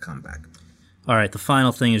making a comeback. All right, the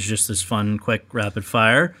final thing is just this fun, quick, rapid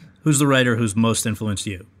fire. Who's the writer who's most influenced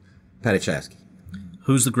you? Patty Chayefsky.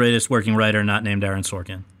 Who's the greatest working writer not named Aaron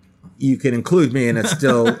Sorkin? You can include me and it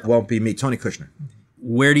still won't be me. Tony Kushner.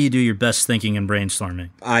 Where do you do your best thinking and brainstorming?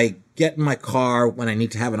 I get in my car when I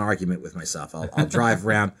need to have an argument with myself. I'll drive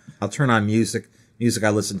around. I'll turn on music I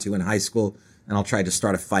listened to in high school, and I'll try to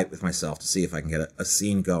start a fight with myself to see if I can get a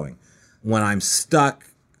scene going. When I'm stuck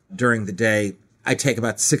during the day, I take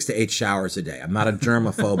about 6 to 8 showers a day. I'm not a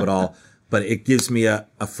germaphobe at all, but it gives me a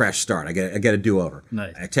fresh start. I get a do-over.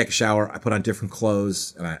 Nice. I take a shower, I put on different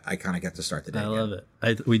clothes, and I kind of get to start the day I again. love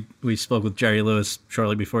it. We spoke with Jerry Lewis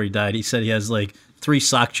shortly before he died. He said he has like 3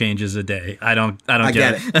 sock changes a day. I don't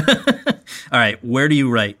get it. All right, where do you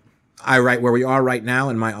write? I write where we are right now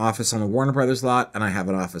in my office on the Warner Brothers lot, and I have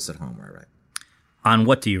an office at home where I write. On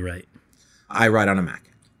what do you write? I write on a Mac.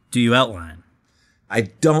 Do you outline? I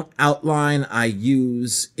don't outline. I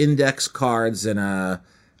use index cards in a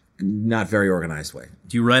not very organized way.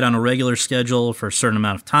 Do you write on a regular schedule for a certain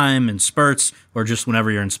amount of time in spurts, or just whenever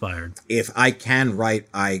you're inspired? If I can write,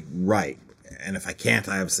 I write. And if I can't,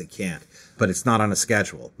 I obviously can't. But it's not on a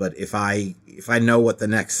schedule. But if I know what the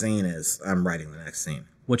next scene is, I'm writing the next scene.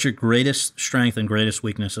 What's your greatest strength and greatest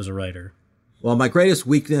weakness as a writer? Well, my greatest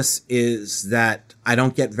weakness is that I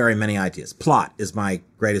don't get very many ideas. Plot is my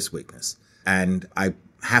greatest weakness. And I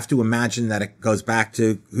have to imagine that it goes back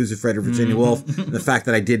to Who's Afraid of Virginia Woolf, the fact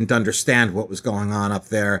that I didn't understand what was going on up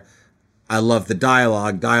there. I love the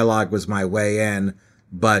dialogue. Dialogue was my way in,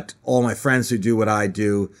 but all my friends who do what I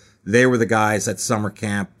do, they were the guys at summer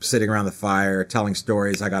camp sitting around the fire telling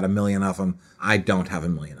stories. I got 1 million of them. I don't have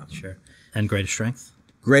 1 million of them. Sure. And greatest strength?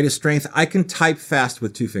 Greatest strength, I can type fast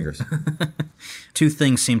with 2 fingers. 2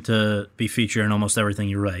 things seem to be featured in almost everything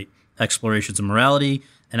you write: explorations of morality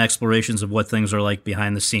and explorations of what things are like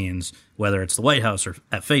behind the scenes, whether it's the White House or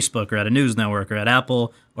at Facebook or at a news network or at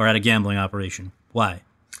Apple or at a gambling operation. Why?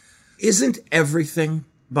 Isn't everything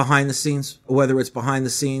behind the scenes, whether it's behind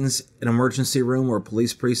the scenes in an emergency room or a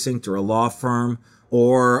police precinct or a law firm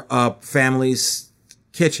or a family's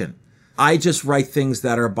kitchen? I just write things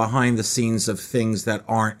that are behind the scenes of things that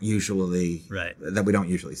aren't usually, that we don't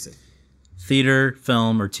usually see. Theater,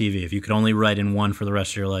 film, or TV? If you could only write in one for the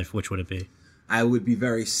rest of your life, which would it be? I would be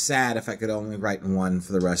very sad if I could only write in one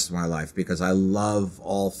for the rest of my life because I love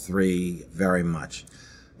all 3 very much.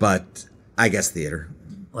 But I guess theater.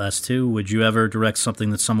 Last 2, would you ever direct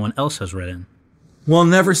something that someone else has written? Well,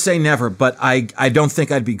 never say never, but I don't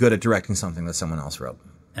think I'd be good at directing something that someone else wrote.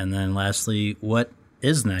 And then lastly, what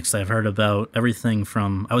is next? I've heard about everything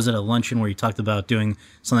from, I was at a luncheon where you talked about doing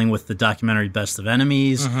something with the documentary Best of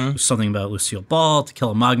Enemies, something about Lucille Ball, To Kill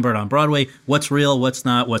a Mockingbird on Broadway. What's real? What's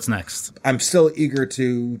not? What's next? I'm still eager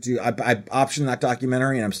to do, I optioned that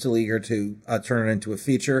documentary and I'm still eager to turn it into a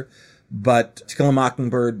feature. But To Kill a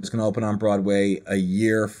Mockingbird is going to open on Broadway a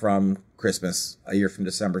year from Christmas, a year from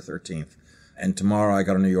December 13th. And tomorrow I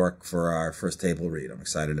go to New York for our first table read. I'm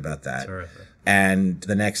excited about that. Terrific. And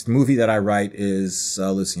the next movie that I write is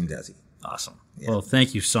Lucy and Desi. Awesome. Yeah. Well,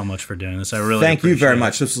 thank you so much for doing this. I really Thank you very appreciate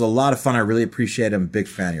much. This was a lot of fun. I really appreciate it. I'm a big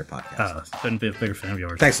fan of your podcast. Couldn't be a bigger fan of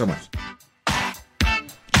yours. Thanks so much.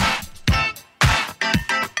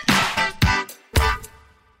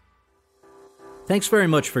 Thanks very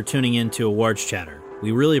much for tuning in to Awards Chatter.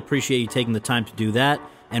 We really appreciate you taking the time to do that,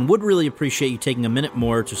 and would really appreciate you taking a minute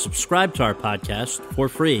more to subscribe to our podcast for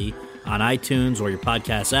free on iTunes or your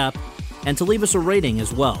podcast app, and to leave us a rating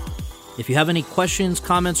as well. If you have any questions,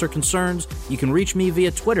 comments, or concerns, you can reach me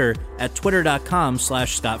via Twitter at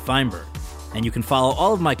twitter.com/Scott Feinberg. And you can follow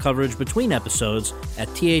all of my coverage between episodes at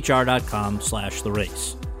thr.com/The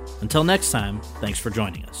Race. Until next time, thanks for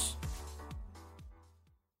joining us.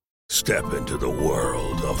 Step into the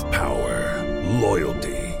world of power,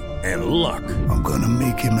 loyalty, and luck. I'm gonna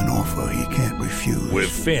make him an offer he can't refuse. With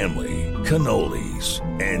family, cannolis,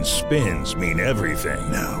 and spins mean everything.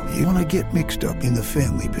 Now, you wanna get mixed up in the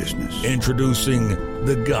family business. Introducing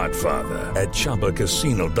The Godfather at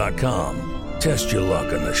ChumbaCasino.com. Test your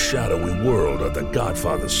luck in the shadowy world of The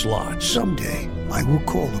Godfather slot. Someday, I will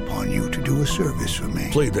call upon you to do a service for me.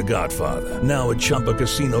 Play The Godfather now at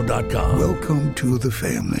ChumbaCasino.com. Welcome to the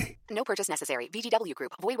family. No purchase necessary. VGW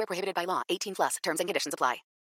Group. Void where prohibited by law. 18 plus. Terms and conditions apply.